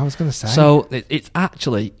thing. I know, I was going to say. So it's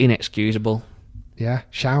actually inexcusable. Yeah,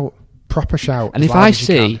 shout. Proper shout. And if I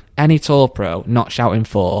see any tour pro not shouting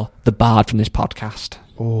for, they're barred from this podcast.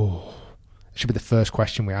 Oh... should be the first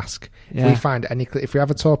question we ask. Yeah. If we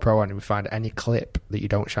have a tour pro on and we find any clip that you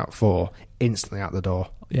don't shout for, instantly out the door.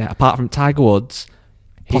 Yeah, apart from Tiger Woods,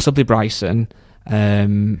 possibly Bryson,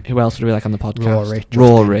 who else would we like on the podcast?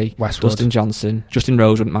 Rory, Westwood, Dustin Johnson, Justin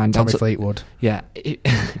Rose wouldn't mind. Tommy Fleetwood. Yeah,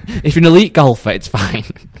 if you're an elite golfer, it's fine.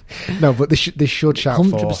 No, but they should shout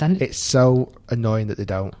 100%. for. It's so annoying that they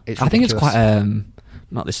don't. I think it's quite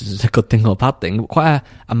not this is a good thing or a bad thing, but quite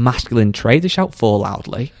a masculine trait to shout for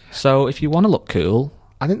loudly. So if you want to look cool...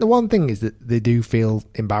 I think the one thing is that they do feel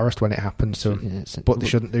embarrassed when it happens to them, but they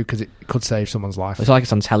shouldn't do because it could save someone's life. It's like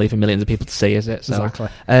it's on telly for millions of people to see, is it? So, exactly.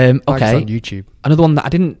 Okay. Like it's on YouTube. Another one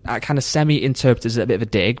that I kind of semi-interpreted as a bit of a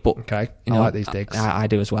dig, but... Okay, I like these digs. I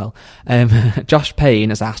do as well. Josh Payne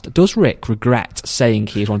has asked, does Rick regret saying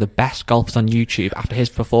he is one of the best golfers on YouTube after his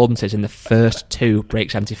performances in the first 2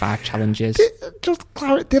 Break 75 challenges?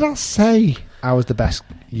 Did I say I was the best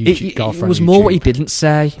YouTube golfer? It was more what he didn't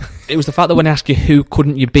say. It was the fact that when I asked you who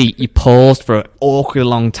couldn't you beat, you paused for an awkward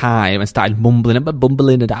long time and started mumbling and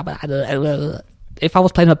bumbling. If I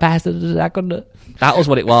was playing my best, I couldn't. That was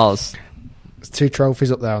what it was. There's 2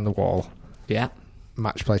 trophies up there on the wall. Yeah.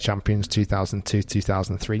 Match Play Champions 2002,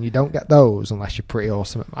 2003, and you don't get those unless you're pretty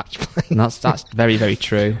awesome at match play. And that's very, very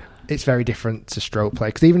true. It's very different to stroke play,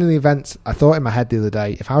 because even in the events, I thought in my head the other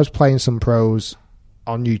day, if I was playing some pros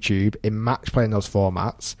on YouTube in match play in those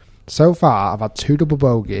formats, so far I've had 2 double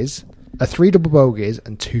bogeys, 3 double bogeys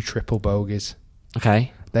and 2 triple bogeys.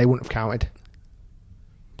 Okay. They wouldn't have counted.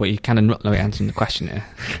 But you kind of not know answering the question here.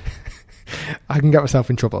 I can get myself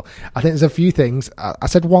in trouble. I think there's a few things. I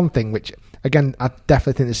said one thing, which, again, I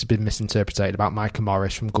definitely think this has been misinterpreted about Micah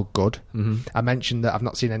Morris from Good Good. Mm-hmm. I mentioned that I've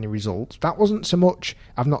not seen any results. That wasn't so much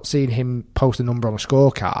I've not seen him post a number on a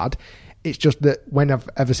scorecard. It's just that when I've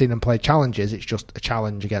ever seen him play challenges, it's just a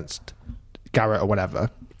challenge against Garrett or whatever.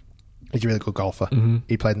 He's a really good golfer. Mm-hmm.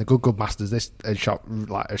 He played in the Good Good Masters. This shot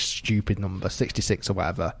like a stupid number, 66 or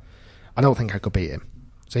whatever. I don't think I could beat him.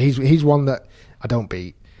 So he's one that I don't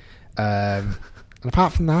beat. And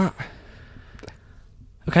apart from that...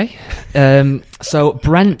 Okay. So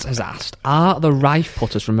Brent has asked, are the Rife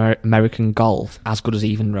putters from American Golf as good as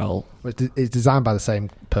Even Roll? It's designed by the same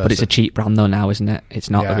person. But it's a cheap brand though now, isn't it? It's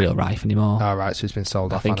not the real Rife anymore. Oh, right, so it's been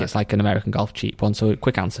sold off. I think it's like an American Golf cheap one, so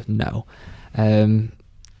quick answer, no.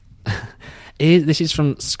 This is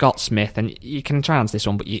from Scott Smith, and you can try and answer this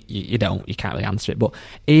one, but you don't. You can't really answer it. But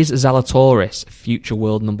is Zalatoris future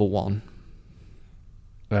world number 1?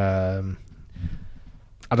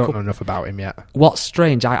 I don't know enough about him yet. What's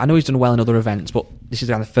strange, I know he's done well in other events, but this is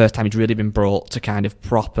kind of the first time he's really been brought to kind of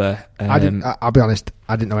proper... I'll be honest,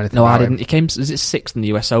 I didn't know anything no, about I didn't. him. He came, is it 6th in the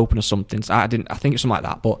US Open or something? So I think it's something like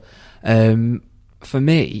that. But for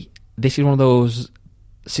me, this is one of those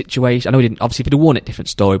situations... I know he didn't... Obviously, if he'd have won it, different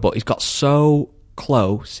story, but he's got so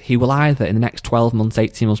close, he will either, in the next 12 months,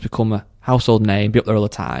 18 months, become a household name, be up there all the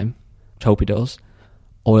time, which I hope he does,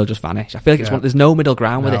 or he'll just vanish. I feel like there's no middle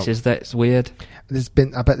ground with this, is there? It's weird.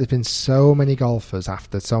 I bet there's been so many golfers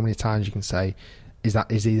after so many times you can say,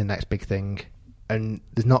 is he the next big thing? And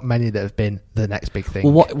there's not many that have been the next big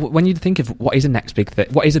thing. Well, when you think of what is a next big thing,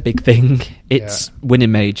 what is a big thing? It's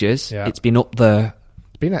winning majors. Yeah. It's been up there.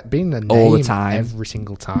 Been a name all the time, every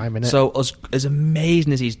single time, innit? So as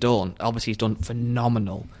amazing as he's done, obviously he's done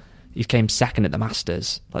phenomenal. He came second at the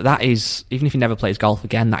Masters. Like that is, even if he never plays golf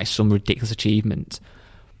again, that is some ridiculous achievement.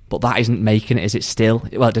 But that isn't making it, is it still?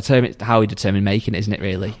 Well, how he determined making it, isn't it,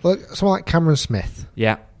 really? Well, someone like Cameron Smith.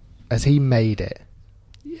 Yeah. Has he made it?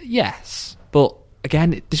 Yes. But,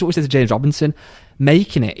 again, this is what we said to James Robinson.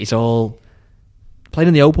 Making it is all... Playing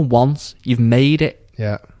in the Open once, you've made it.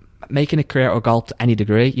 Yeah. Making a career out of golf to any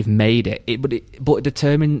degree, you've made it. But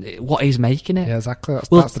determine what is making it. Yeah, exactly. That's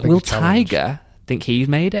the biggest Will challenge. Tiger think he's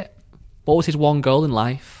made it? What was his one goal in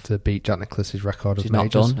life? To beat Jack Nicklaus's record of He's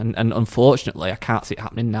majors. not done, and unfortunately, I can't see it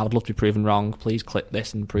happening now. I'd love to be proven wrong. Please clip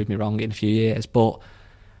this and prove me wrong in a few years. But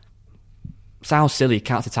sounds silly.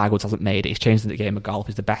 Can't say Tiger Woods hasn't made it. He's changed the game of golf.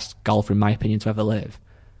 He's the best golfer, in my opinion, to ever live.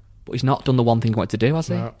 But he's not done the one thing he wanted to do, has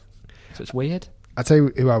he? No. So it's weird. I'd tell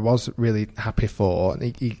you who I was really happy for,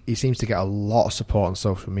 and he seems to get a lot of support on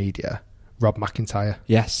social media. Rob McIntyre.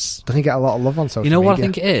 Yes. Doesn't he get a lot of love on social media? You know what I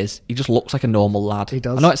think it is? He just looks like a normal lad. He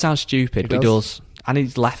does. I know it sounds stupid, but he does. And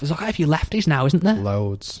he's left. There's like a few lefties now, isn't there?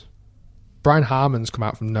 Loads. Brian Harmon's come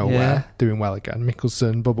out from nowhere, doing well again.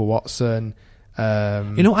 Mickelson, Bubba Watson.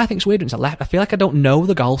 You know what I think's weird? It's a left. I feel like I don't know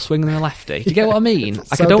the golf swing than a lefty. Do you get what I mean? Like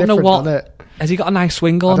so I don't know what. It? Has he got a nice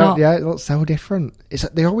swing or not? Yeah, it looks so different.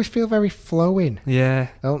 They always feel very flowing. Yeah,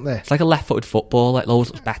 don't they? It's like a left-footed football. Like always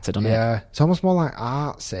looks better, doesn't it? Yeah, it's almost more like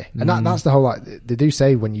artsy. And that's the whole. Like they do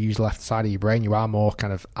say when you use the left side of your brain, you are more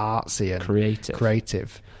kind of artsy and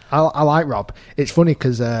creative. I like Rob. It's funny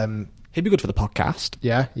because he'd be good for the podcast.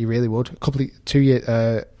 Yeah, he really would. 2 years.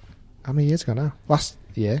 How many years ago now? Last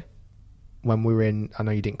year. When we were in, I know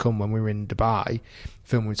you didn't come, when we were in Dubai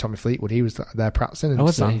filming with Tommy Fleetwood, he was there practicing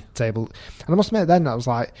and sand table. And I must admit then, I was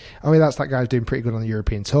like, oh yeah, that's that guy's doing pretty good on the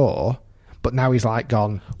European tour. But now he's like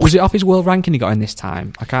gone. Was it off his world ranking he got in this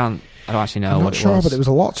time? I don't actually know. I'm not sure, but there was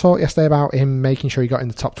a lot of talk yesterday about him making sure he got in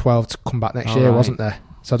the top 12 to come back next year, wasn't there?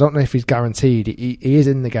 So I don't know if he's guaranteed. He is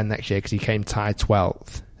in again next year because he came tied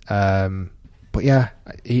 12th. But yeah,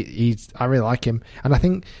 I really like him. And I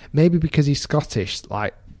think maybe because he's Scottish,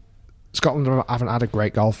 like, Scotland haven't had a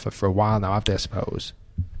great golfer for a while now, have they, I suppose?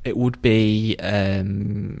 It would be,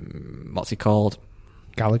 what's he called?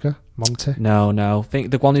 Gallagher? Monty? No. I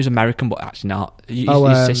think the one who's American, but actually not.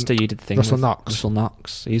 His sister, you did the thing Russell with. Knox. Russell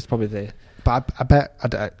Knox. He's probably the... But I bet,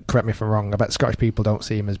 correct me if I'm wrong, I bet Scottish people don't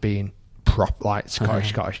see him as being Scottish. Do you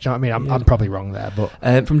know what I mean? I'm probably wrong there,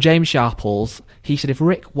 but... from James Sharples, he said if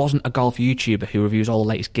Rick wasn't a golf YouTuber who reviews all the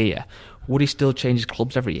latest gear, would he still change his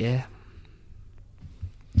clubs every year?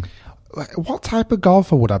 What type of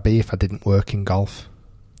golfer would I be if I didn't work in golf?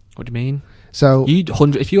 What do you mean? So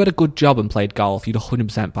if you had a good job and played golf, you'd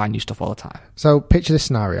 100% buy new stuff all the time. So picture this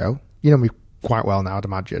scenario. You know me quite well now, I'd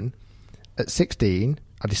imagine. At 16,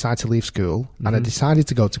 I decided to leave school and I decided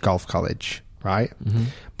to go to golf college, right? Mm-hmm.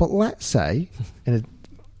 But let's say, in a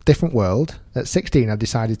different world, at 16, I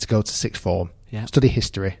decided to go to sixth form, study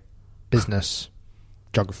history, business,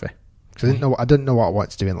 geography. Because I didn't know what I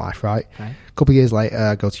wanted to do in life, right? Okay. A couple of years later,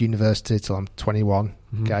 I go to university till I'm 21.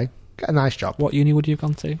 Okay, get a nice job. What uni would you have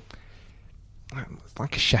gone to?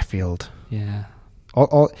 Like a Sheffield. Yeah.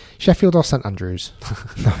 Or Sheffield or St Andrews.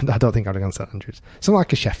 No, I don't think I'd have gone to St Andrews. Something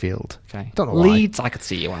like a Sheffield. Okay. Don't know Leeds, why. I could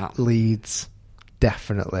see you at. Leeds,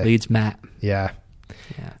 definitely. Leeds Met. Yeah.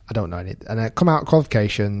 I don't know any. And I come out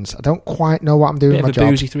qualifications. I don't quite know what I'm doing with my job.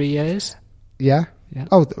 Boozy 3 years. Yeah.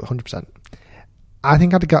 Oh, 100%. I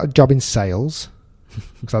think I'd have got a job in sales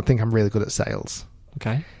because I think I'm really good at sales.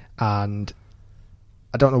 Okay. And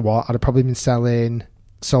I don't know what. I'd have probably been selling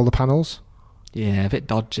solar panels. Yeah, a bit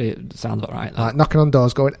dodgy. It sounds about right. Like knocking on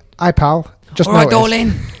doors going, hi pal, just all noticed. All right,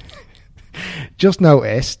 darling. Just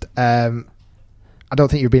noticed. I don't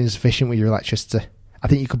think you're being as efficient with your electricity. I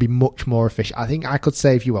think you could be much more efficient. I think I could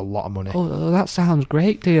save you a lot of money. Oh, that sounds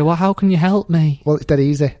great, dear. Well, how can you help me? Well, it's dead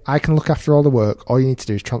easy. I can look after all the work. All you need to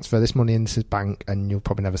do is transfer this money into the bank and you'll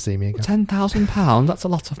probably never see me again. £10,000? That's a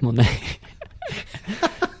lot of money.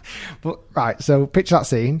 But, right, so picture that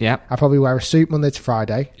scene. Yeah. I'll probably wear a suit Monday to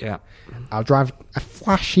Friday. Yeah. I'll drive a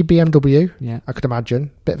flashy BMW. Yeah. I could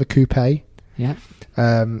imagine. Bit of a coupe. Yeah.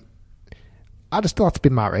 I'd still have to be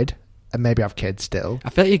married and maybe have kids still. I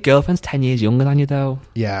feel like your girlfriend's 10 years younger than you, though.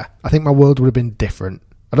 Yeah. I think my world would have been different.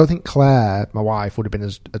 I don't think Claire, my wife, would have been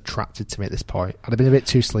as attracted to me at this point. I'd have been a bit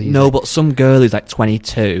too sleazy. No, but some girl who's like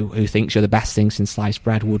 22 who thinks you're the best thing since sliced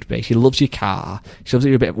bread would be. She loves your car. She loves that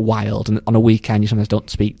you're a bit wild. And on a weekend, you sometimes don't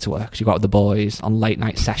speak to her because you go out with the boys on late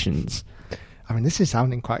night sessions. I mean, this is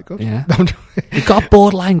sounding quite good. Yeah. You've got a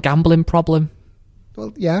borderline gambling problem.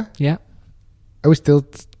 Well, yeah. Yeah. Are we still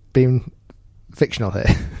being fictional here?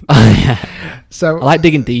 Oh, yeah. So I like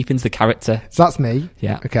digging deep into the character. So that's me.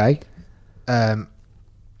 Yeah. Okay.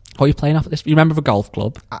 What are you playing off at this? You remember the golf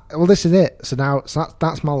club? Well, this is it. So now,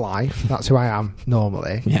 that's my life. That's who I am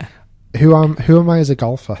normally. Yeah. Who am I as a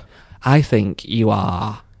golfer? I think you're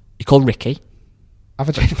called Ricky. Have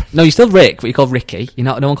I changed? No, you're still Rick, but you're called Ricky.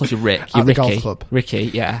 No one calls you Rick. You're At the Ricky. golf club. Ricky,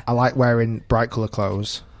 yeah. I like wearing bright colour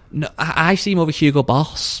clothes. No, I see more of a Hugo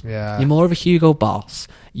Boss. Yeah. You're more of a Hugo Boss.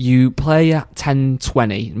 You play at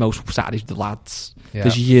 10:20 most Saturdays with the lads. Yeah.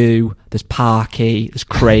 There's you, there's Parky, there's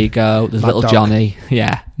Craigo, there's Little Dog. Johnny.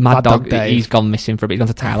 Yeah. Mad Dog Dave. He's gone missing for a bit. He's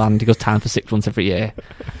gone to Thailand. He goes to Thailand for 6 months every year.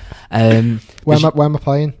 Where am I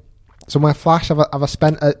playing? Somewhere flash? Have I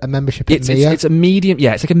spent a membership at Mia? It's a medium,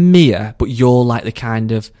 yeah, it's like a Mia, but you're like the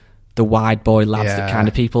kind of the wide boy lads that kind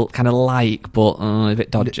of people kind of like, but a bit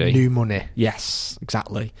dodgy. New money. Yes,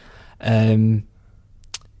 exactly.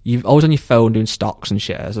 You've always on your phone doing stocks and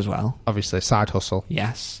shares as well. Obviously, side hustle.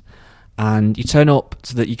 Yes. And you turn up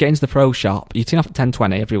so that you get into the pro shop. You turn off at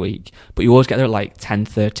 10:20 every week, but you always get there at like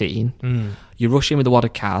 10:13. You rush in with a wad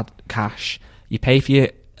of cash. You pay for your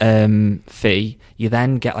fee. You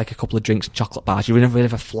then get like a couple of drinks and chocolate bars. You're in a bit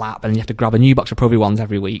of a flap, and you have to grab a new box of Pro V1s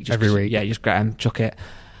every week. Every week. Yeah, you just grab them, chuck it,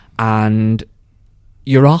 and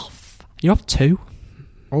you're off. You're off 2.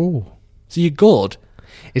 Oh. So you're good.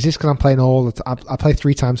 Is this because I'm playing all the time? I play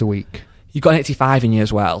 3 times a week. You've got an 85 in you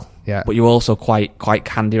as well. Yeah. But you're also quite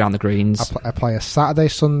handy around the greens. I play a Saturday,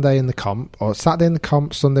 Sunday in the comp, or Saturday in the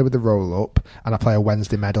comp, Sunday with the roll-up, and I play a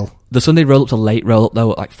Wednesday medal. The Sunday roll-up's a late roll-up,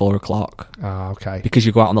 though, at like 4 o'clock. Oh, okay. Because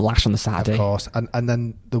you go out on the lash on the Saturday. Of course. And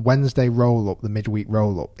then the Wednesday roll-up, the midweek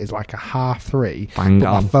roll-up, is like a 3:30. Bang but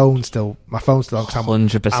on. my phone's still on, because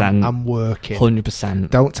 100%. I'm working.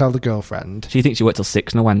 100%. Don't tell the girlfriend. She thinks you work till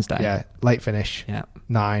 6 on a Wednesday. Yeah, late finish. Yeah.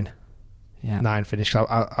 9. Yeah. 9 finish.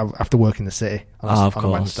 I have to work in the city of on course. a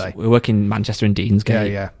Wednesday. We work in Manchester and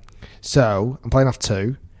Deansgate. Yeah. So, I'm playing off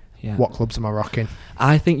 2. Yeah. What clubs am I rocking?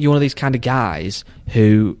 I think you're one of these kind of guys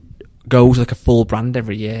who goes like a full brand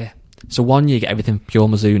every year. So one year you get everything pure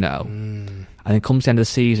Mizuno, and then comes the end of the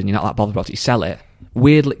season, you're not that bothered about it, you sell it.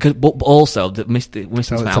 Weirdly, but also the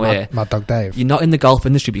Mr. now here, Mad Dog Dave. you're not in the golf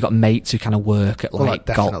industry, but you've got mates who kind of work at like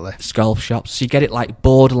definitely. golf shops. So you get it like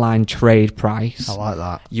borderline trade price. I like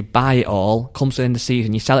that. You buy it all, comes to the end of the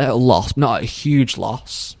season, you sell it at a loss, not at a huge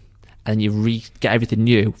loss, and you get everything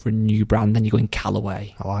new for a new brand, then you go in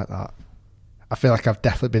Callaway. I like that. I feel like I've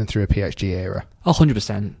definitely been through a PhD era. Oh,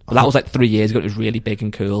 100%. But that was like 3 years ago, it was really big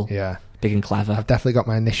and cool. Yeah. Big and clever. I've definitely got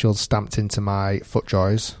my initials stamped into my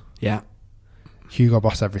FootJoys. Yeah. Hugo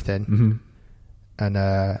Boss everything. Mm-hmm.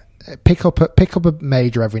 And pick up a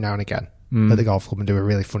major every now and again at the golf club and do a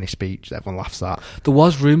really funny speech that everyone laughs at. There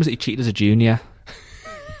was rumours that he cheated as a junior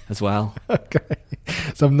as well. Okay.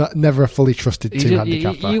 So I'm never a fully trusted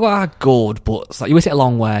handicapper. You are good, but it's like you always hit a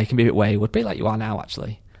long way. You can be a bit wayward. Be like you are now,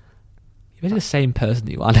 actually. You're really the same person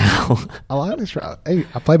that you are now. I like this. Hey,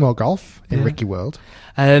 I play more golf in Ricky World.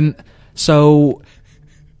 So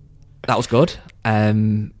that was good.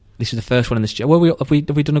 This is the first one in this. Have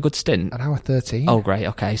we done a good stint? An hour 13. Oh, great.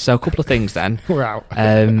 Okay, so a couple of things then. We're out.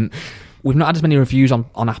 We've not had as many reviews on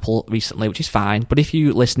Apple recently, which is fine. But if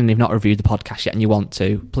you listen and you've not reviewed the podcast yet and you want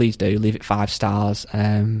to, please do. Leave it 5 stars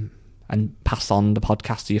and pass on the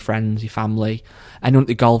podcast to your friends, your family. Anyone at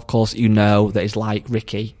the golf course that you know that is like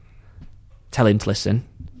Ricky, tell him to listen.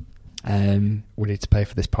 We need to pay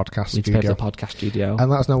for this podcast We need to pay for the podcast studio.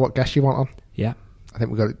 And let us know what guests you want on. Yeah. I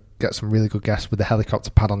think we've got to get some really good guests with the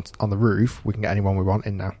helicopter pad on the roof. We can get anyone we want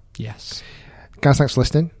in now. Yes. Guys, thanks for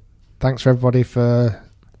listening. Thanks for everybody for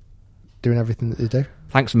doing everything that they do.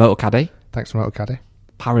 Thanks, MotorCaddy. Thanks, MotorCaddy.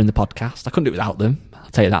 Powering the podcast. I couldn't do it without them.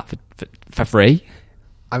 I'll tell you that for free.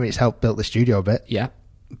 I mean, it's helped build the studio a bit. Yeah.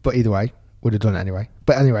 But either way, would have done it anyway.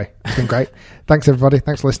 But anyway, it's been great. Thanks, everybody.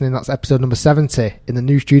 Thanks for listening. That's episode number 70 in the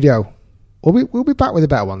new studio. We'll be back with a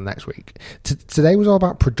better one next week. Today was all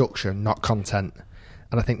about production, not content.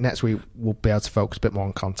 And I think next week we'll be able to focus a bit more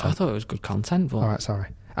on content. I thought it was good content. But... All right, sorry.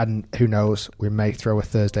 And who knows, we may throw a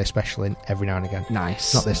Thursday special in every now and again.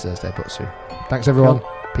 Nice. Not this Thursday, but soon. Thanks, everyone.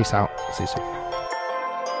 Cool. Peace out. See you soon.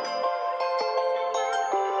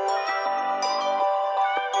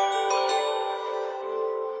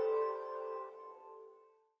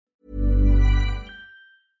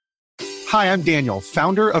 Hi, I'm Daniel,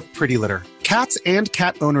 founder of Pretty Litter. Cats and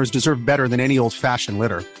cat owners deserve better than any old-fashioned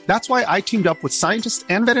litter. That's why I teamed up with scientists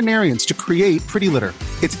and veterinarians to create Pretty Litter.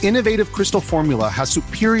 Its innovative crystal formula has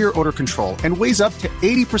superior odor control and weighs up to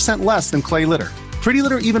 80% less than clay litter. Pretty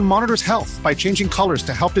Litter even monitors health by changing colors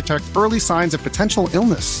to help detect early signs of potential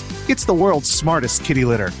illness. It's the world's smartest kitty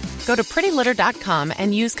litter. Go to prettylitter.com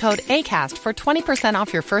and use code ACAST for 20%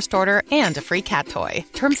 off your first order and a free cat toy.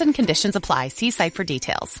 Terms and conditions apply. See site for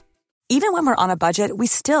details. Even when we're on a budget, we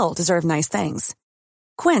still deserve nice things.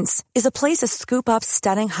 Quince is a place to scoop up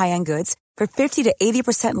stunning high-end goods for 50 to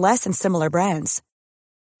 80% less than similar brands.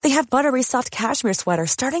 They have buttery soft cashmere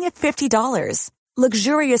sweaters starting at $50,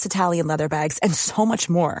 luxurious Italian leather bags, and so much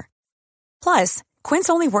more. Plus, Quince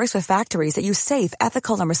only works with factories that use safe,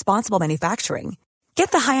 ethical, and responsible manufacturing.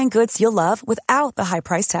 Get the high-end goods you'll love without the high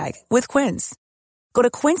price tag with Quince. Go to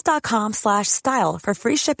quince.com/style for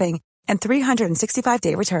free shipping and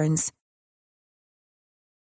 365-day returns.